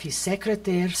one of his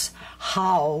secretaries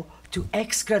how to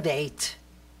excavate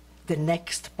the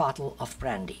next bottle of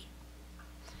brandy.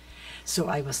 So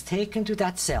I was taken to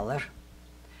that cellar,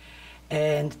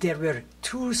 and there were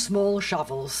 2 small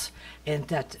shovels, and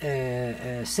that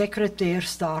secretary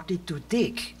started to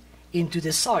dig into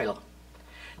the soil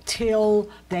till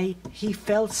he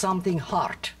felt something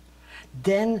hard.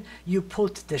 Then you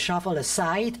put the shovel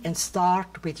aside and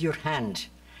start with your hand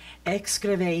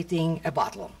excavating a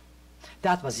bottle.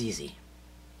 That was easy.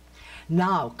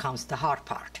 Now comes the hard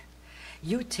part.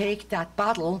 You take that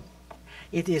bottle,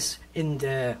 it is in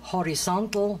the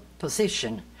horizontal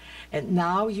position, and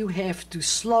now you have to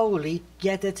slowly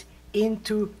get it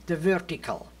into the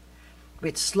vertical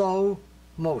with slow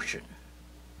motion.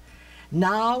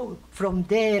 Now from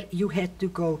there you had to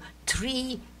go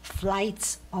 3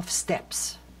 flights of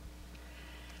steps,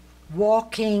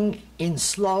 walking in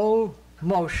slow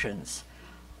motions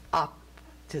up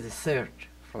to the 3rd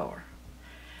floor.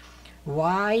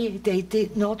 Why? They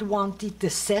did not want the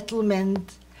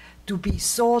settlement to be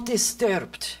so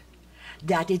disturbed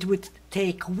that it would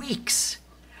take weeks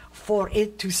for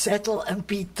it to settle and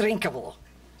be drinkable.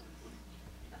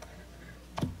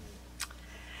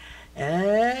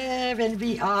 When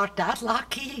we are that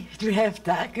lucky to have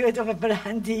that good of a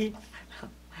brandy.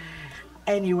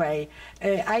 Anyway,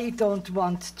 I don't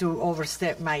want to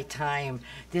overstep my time.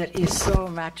 There is so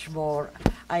much more.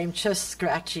 I'm just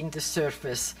scratching the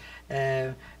surface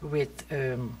with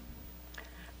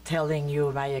telling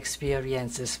you my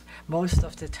experiences. Most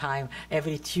of the time,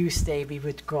 every Tuesday we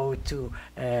would go to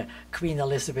Queen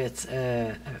Elizabeth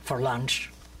for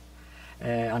lunch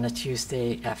on a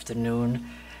Tuesday afternoon.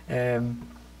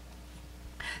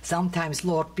 Sometimes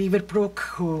Lord Beaverbrook,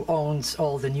 who owns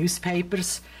all the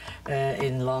newspapers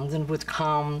in London, would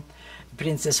come.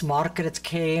 Princess Margaret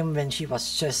came when she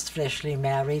was just freshly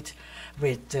married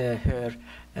with her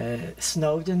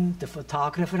Snowden, the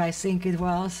photographer, I think it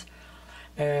was.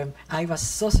 I was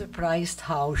so surprised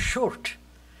how short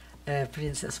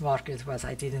Princess Margaret was.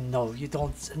 I didn't know. You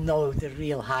don't know the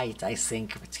real height, I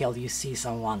think, until you see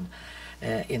someone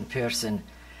in person.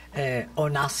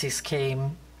 Onassis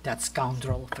came, that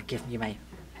scoundrel, forgive me my...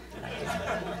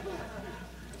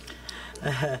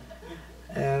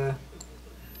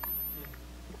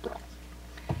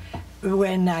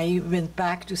 when I went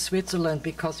back to Switzerland,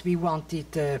 because we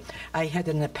wanted, I had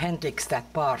an appendix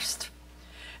that burst,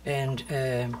 and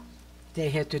they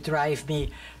had to drive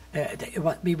me,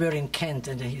 we were in Kent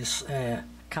and his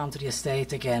country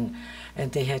estate again,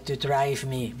 and they had to drive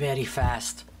me very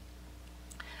fast.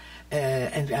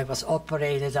 And I was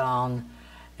operated on,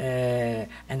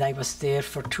 and I was there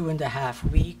for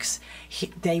 2.5 weeks.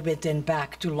 They went then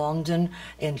back to London,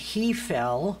 and he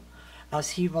fell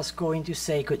as he was going to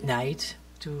say goodnight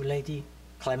to Lady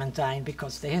Clementine,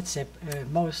 because they had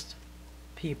most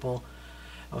people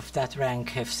of that rank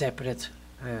have separate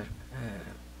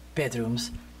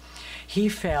bedrooms. He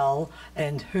fell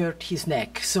and hurt his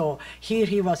neck. So here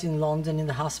he was in London in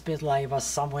the hospital. I was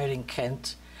somewhere in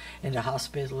Kent in the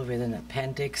hospital with an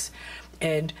appendix.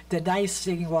 And the nice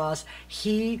thing was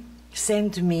he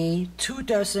sent me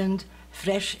 24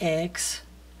 fresh eggs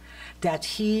that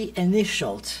he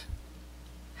initialed.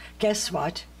 Guess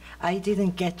what? I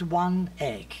didn't get one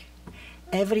egg.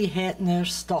 Every head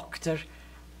nurse, doctor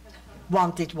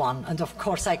wanted one, and of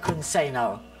course I couldn't say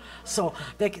no. So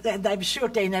I'm sure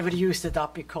they never used it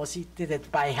up because he did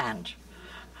it by hand.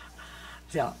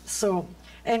 Yeah. So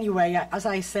anyway, as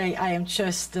I say, I am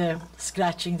just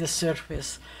scratching the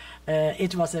surface.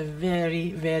 It was a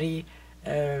very, very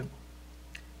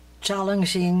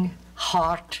challenging,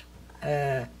 hard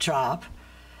job.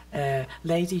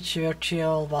 Lady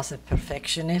Churchill was a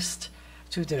perfectionist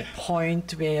to the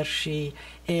point where she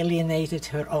alienated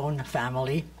her own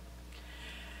family.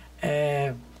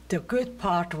 The good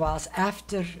part was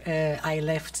after I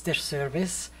left the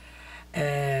service,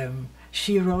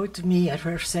 she wrote me at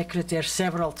her secretary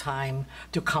several times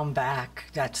to come back,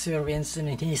 that Sir Winston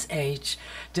in his age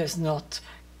does not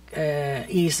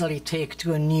easily take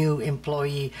to a new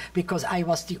employee, because I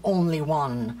was the only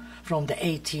one from the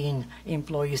 18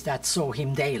 employees that saw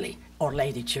him daily, or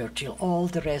Lady Churchill. All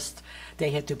the rest,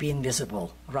 they had to be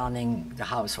invisible running the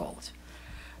household.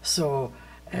 So,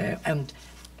 and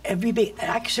we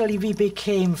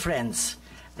became friends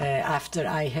after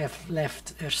I have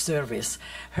left her service.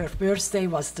 Her birthday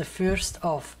was the 1st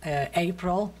of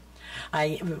April.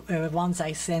 Once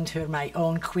I sent her my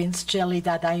own quince jelly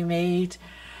that I made.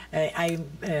 I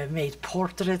made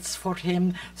portraits for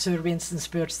him. Sir Winston's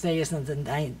birthday is on the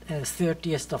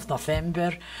 30th of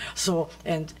November. So,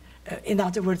 and in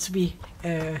other words, we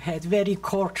had very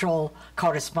cordial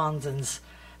correspondence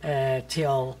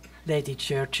till Lady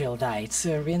Churchill died.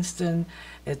 Sir Winston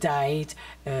died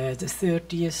the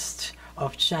 30th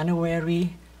of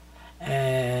January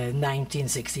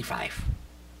 1965.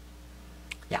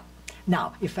 Yeah.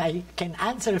 Now, if I can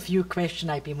answer a few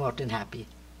questions, I'd be more than happy.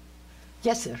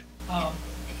 Yes, sir.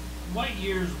 What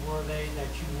years were they that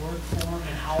you worked for,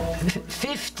 and how old were you?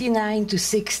 59 to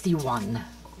 61. 59 to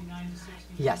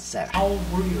 61? Yes, sir. How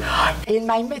old were you? In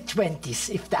my mid-20s,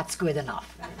 if that's good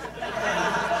enough.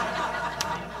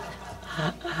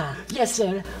 Yes,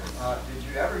 sir. Did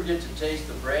you ever get to taste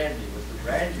the brandy? Was the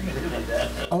brandy really that?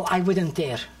 Oh, I wouldn't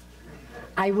dare.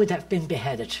 I would have been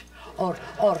beheaded, or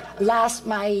last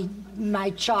my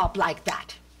job like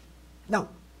that. No.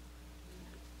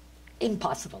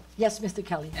 Impossible. Yes, Mr.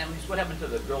 Kelly. Anneliese, what happened to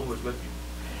the girl who was with you?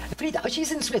 Frida,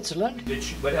 she's in Switzerland.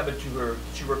 What happened to her?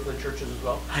 Did she work for the churches as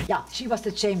well? Yeah, she was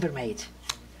the chambermaid.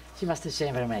 She was the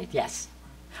chambermaid, yes.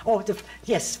 Oh,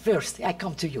 yes, first, I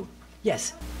come to you.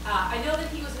 Yes. I know that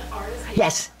he was an artist.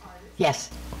 Yes, yes.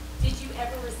 Did you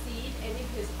ever receive any of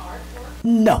his artwork?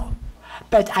 No,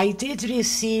 but I did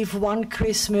receive one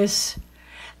Christmas,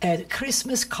 a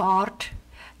Christmas card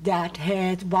that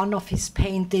had one of his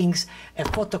paintings, a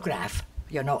photograph,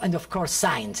 you know, and of course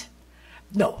signed.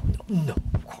 No,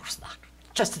 of course not.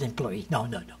 Just an employee. No,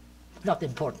 not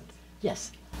important.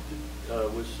 Yes.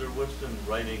 Was Sir Winston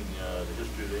writing the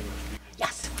history of English people?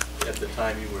 Yes. At the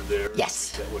time you were there?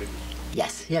 Yes. Is that what he was?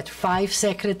 Yes, he had 5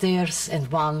 secretaries and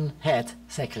 1 head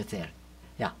secretary.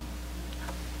 Yeah.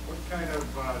 What kind of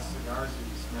cigars did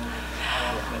he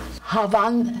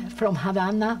smoke? From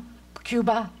Havana,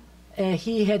 Cuba.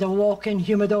 He had a walk-in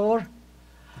humidor.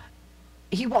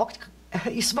 He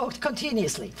smoked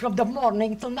continuously from the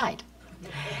morning till night.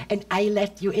 And I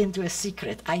let you into a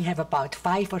secret. I have about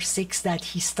 5 or 6 that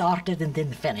he started and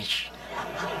didn't finish.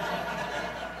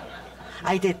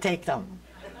 I did take them.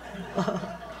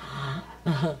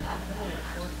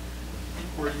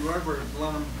 Were you ever at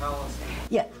Blenheim Palace?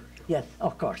 Yes, yes,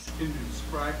 of course. Can you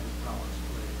describe the palace,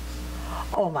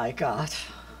 please? Oh my God.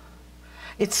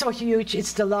 It's so huge.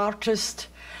 It's the largest.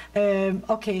 Lord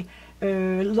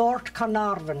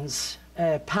Carnarvon's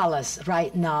palace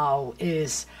right now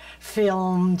is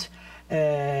filmed.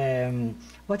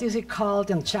 What is it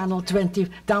called on Channel 20?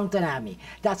 Downton Abbey.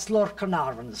 That's Lord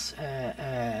Carnarvon's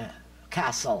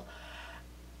castle.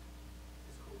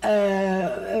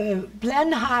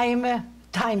 Blenheim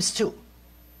times 2.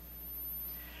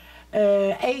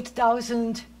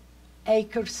 8,000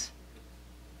 acres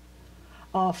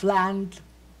of land,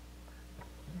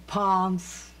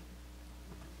 ponds,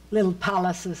 little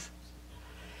palaces.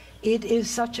 It is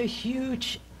such a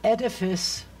huge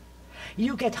edifice,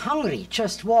 you get hungry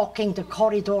just walking the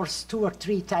corridors 2 or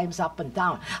 3 times up and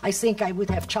down. I think I would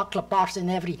have chocolate bars in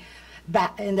every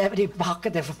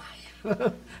bucket of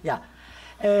my yeah.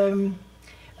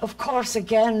 Of course,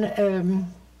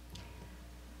 again,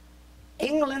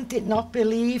 England did not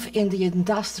believe in the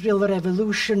industrial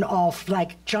revolution of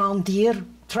like John Deere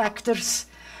tractors,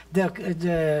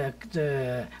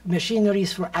 the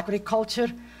machineries for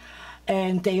agriculture.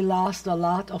 And they lost a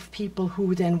lot of people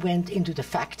who then went into the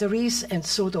factories, and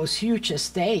so those huge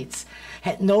estates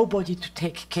had nobody to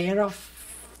take care of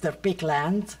their big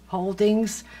land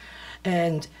holdings.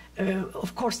 And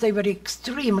of course, they were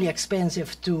extremely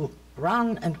expensive to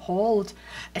run and hold.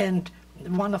 And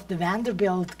one of the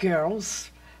Vanderbilt girls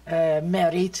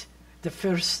married the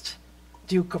first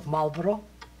Duke of Marlborough,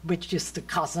 which is the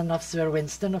cousin of Sir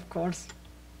Winston, of course.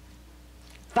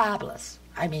 Fabulous.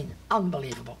 I mean,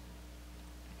 unbelievable.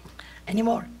 Any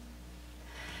more?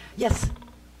 Yes?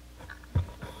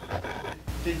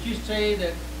 Did you say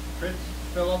that Prince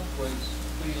Philip was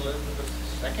Queen Elizabeth's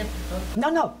second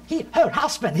husband? No, her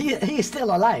husband, he's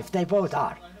still alive. They both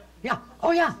are. Yeah,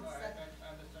 oh yeah. I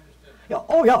misunderstood. Yeah,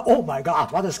 oh yeah, oh my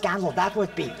God, what a scandal that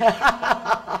would be.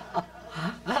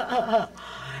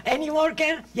 Any more,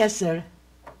 Ken? Yes, sir.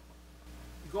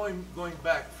 Going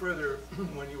back further,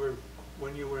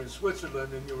 when you were in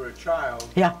Switzerland and you were a child,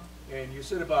 Yeah. and you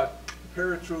said about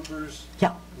paratroopers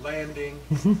Yeah. landing.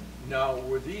 Now,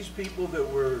 were these people that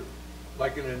were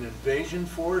like in an invasion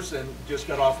force and just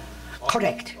got off?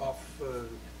 Correct. Off,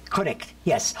 Correct,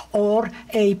 yes. Or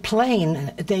a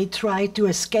plane, they tried to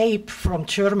escape from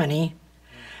Germany,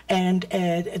 and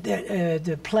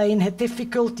the plane had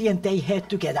difficulty and they had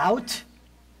to get out,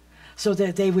 so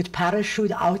that they would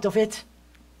parachute out of it,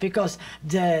 because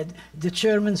the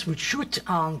Germans would shoot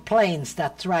on planes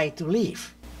that tried to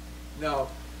leave. Now,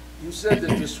 you said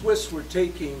that the Swiss were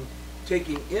taking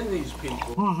in these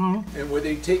people, and were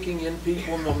they taking in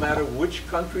people no matter which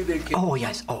country they came? Oh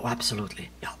yes, oh absolutely,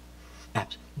 yeah,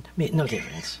 made no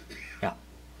difference, yeah,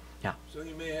 yeah. So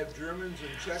you may have Germans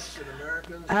and Czechs and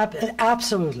Americans?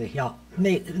 Absolutely, yeah.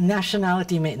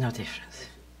 Nationality made no difference,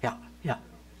 yeah, yeah.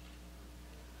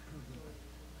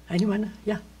 Anyone?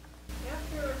 Yeah.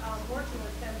 After working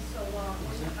with them so long,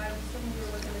 I'm assuming you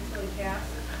were with them until he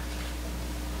passed?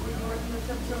 Were you working with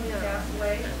him until he passed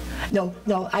away?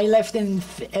 No, I left in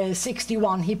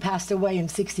 61, he passed away in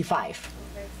 65.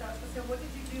 Okay, so what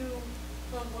did you do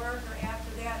from work or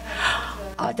after that?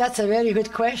 How did you That's a very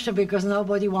good question, because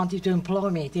nobody wanted to employ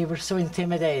me. They were so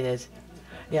intimidated.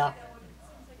 Yeah.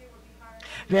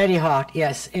 Very hard,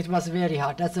 yes, it was very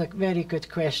hard. That's a very good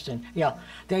question. Yeah,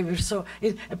 they were so,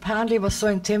 it apparently was so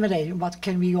intimidating. What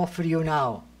can we offer you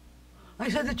now? I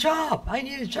said, a job. I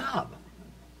need a job.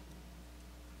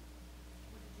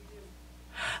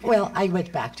 Well, I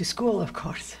went back to school, of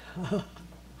course.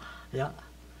 Yeah.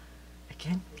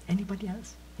 Again, anybody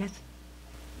else? Yes?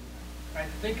 I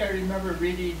think I remember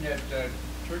reading that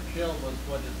Churchill was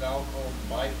what is now called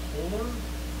bipolar,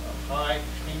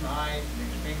 extreme high,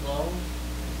 extreme low.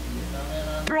 Can you comment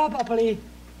on that?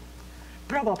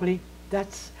 Probably.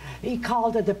 He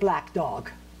called it the black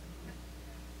dog.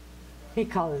 He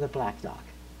called it a black dog,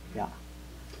 yeah.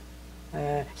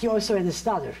 He also had a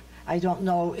stutter. I don't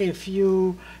know if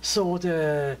you saw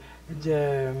the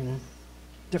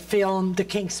film The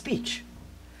King's Speech.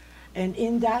 And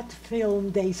in that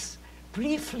film, they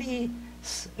briefly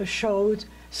showed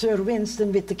Sir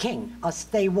Winston with the king as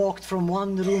they walked from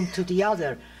one room to the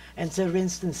other. And Sir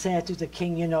Winston said to the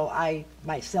king, you know, I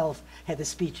myself had a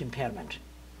speech impairment.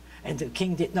 And the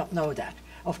king did not know that.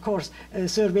 Of course,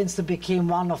 Sir Winston became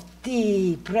one of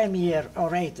the premier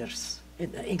orators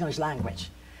in the English language.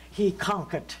 He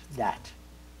conquered that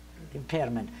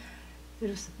impairment.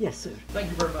 Yes, sir. Thank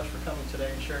you very much for coming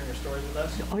today and sharing your stories with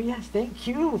us. Oh, yes, thank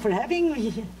you for having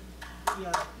me.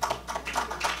 Yeah.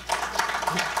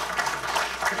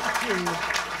 Thank you.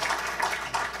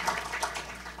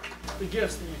 The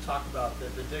gifts that you talk about,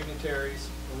 the dignitaries,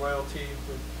 the royalty,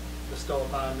 bestow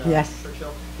upon Yes.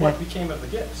 Churchill. Yes. What became of the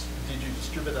gifts? Did you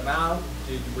distribute them out?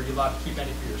 Were you allowed to keep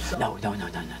any for yourself?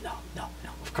 No,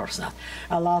 of course not.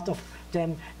 A lot of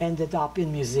them ended up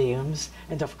in museums,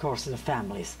 and of course the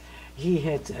families. He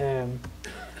had,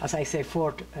 as I say,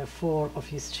 four of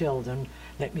his children.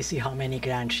 Let me see how many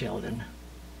grandchildren.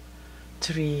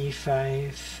 3,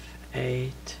 5,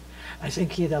 8. I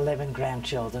think he had 11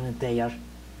 grandchildren, and they are,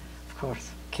 of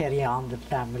course, carry on the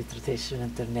family tradition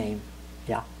and their name.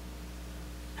 Yeah.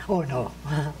 Oh no.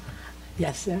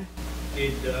 Yes, sir.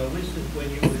 Did Winston, when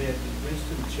you were there, did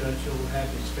Winston Churchill have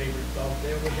his favorite dog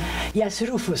there with him? Yes,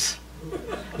 Rufus.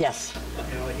 Yes.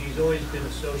 You know, he's always been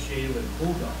associated with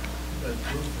Bulldog.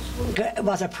 It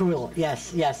was a poodle,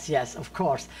 yes, yes, yes, of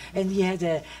course. And he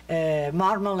had a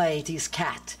marmalade, his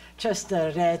cat, just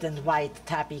a red and white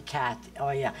tabby cat. Oh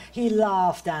yeah, he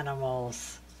loved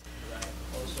animals. Right.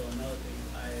 Also, another thing,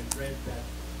 I had read that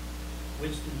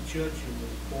Winston Churchill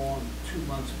was born 2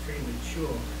 months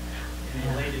premature in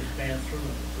the ladies' bathroom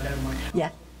at Claremont. Yeah,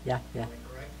 yeah, yeah.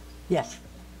 Correct? Yes,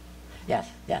 yes,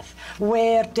 yes.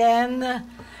 Where then,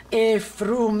 if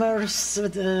rumors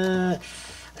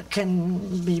can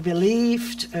be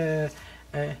believed,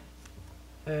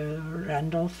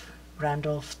 Randolph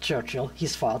Churchill,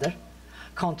 his father,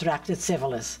 contracted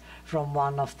syphilis from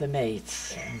one of the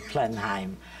maids in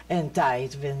Blenheim and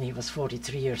died when he was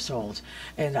 43 years old.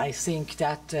 And I think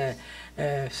that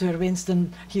Sir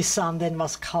Winston, his son, then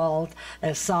was called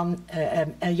a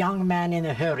young man in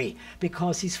a hurry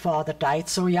because his father died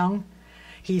so young.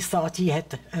 He thought he had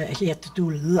to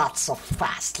do lots of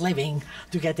fast living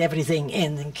to get everything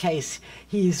in case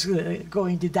he's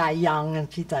going to die young,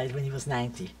 and he died when he was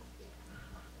 90.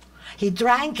 He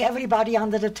drank everybody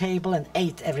under the table and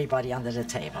ate everybody under the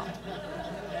table.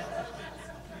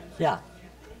 Yeah.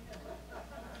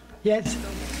 Yes? Did you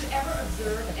ever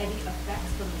observe any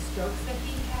effects from the strokes that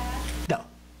he had? No.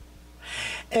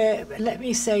 Let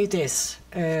me say this.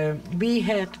 We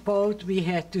had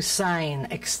to sign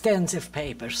extensive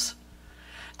papers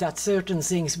that certain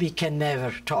things we can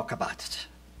never talk about it.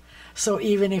 So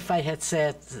even if I had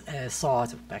saw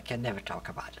it, I can never talk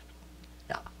about it.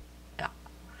 Yeah, yeah.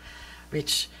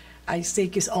 Which I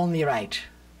think is only right.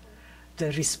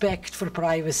 The respect for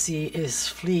privacy is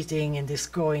fleeting and is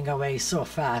going away so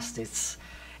fast, it's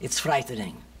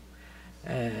frightening.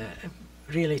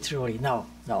 Really, truly, no.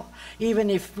 Even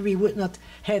if we would not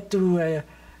had to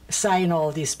sign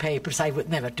all these papers, I would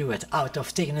never do it out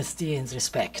of dignity and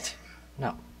respect.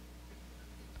 No.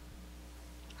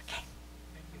 Okay.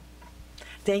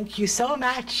 Thank you so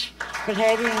much for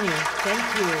having me.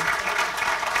 Thank you.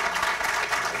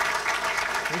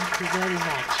 Thank you very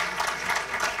much.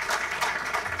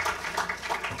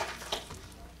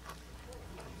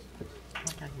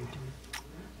 What are you doing?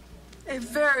 A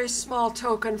very small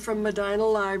token from Medina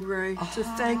Library to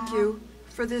thank you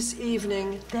for this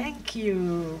evening. Thank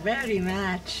you very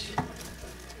much.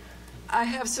 I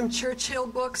have some Churchill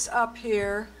books up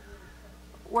here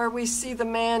where we see the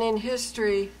man in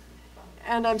history,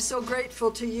 and I'm so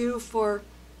grateful to you for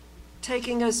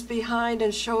taking us behind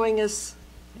and showing us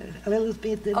a little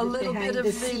bit of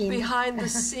the behind the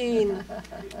scene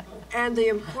and the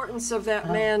importance of that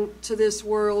man to this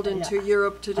world and to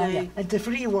Europe today. And the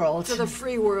free world. To the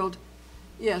free world.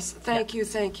 Yes, thank you,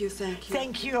 thank you, thank you.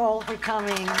 Thank you all for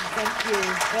coming. Thank you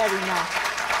very much.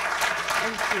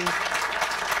 Thank you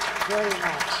very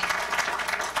much.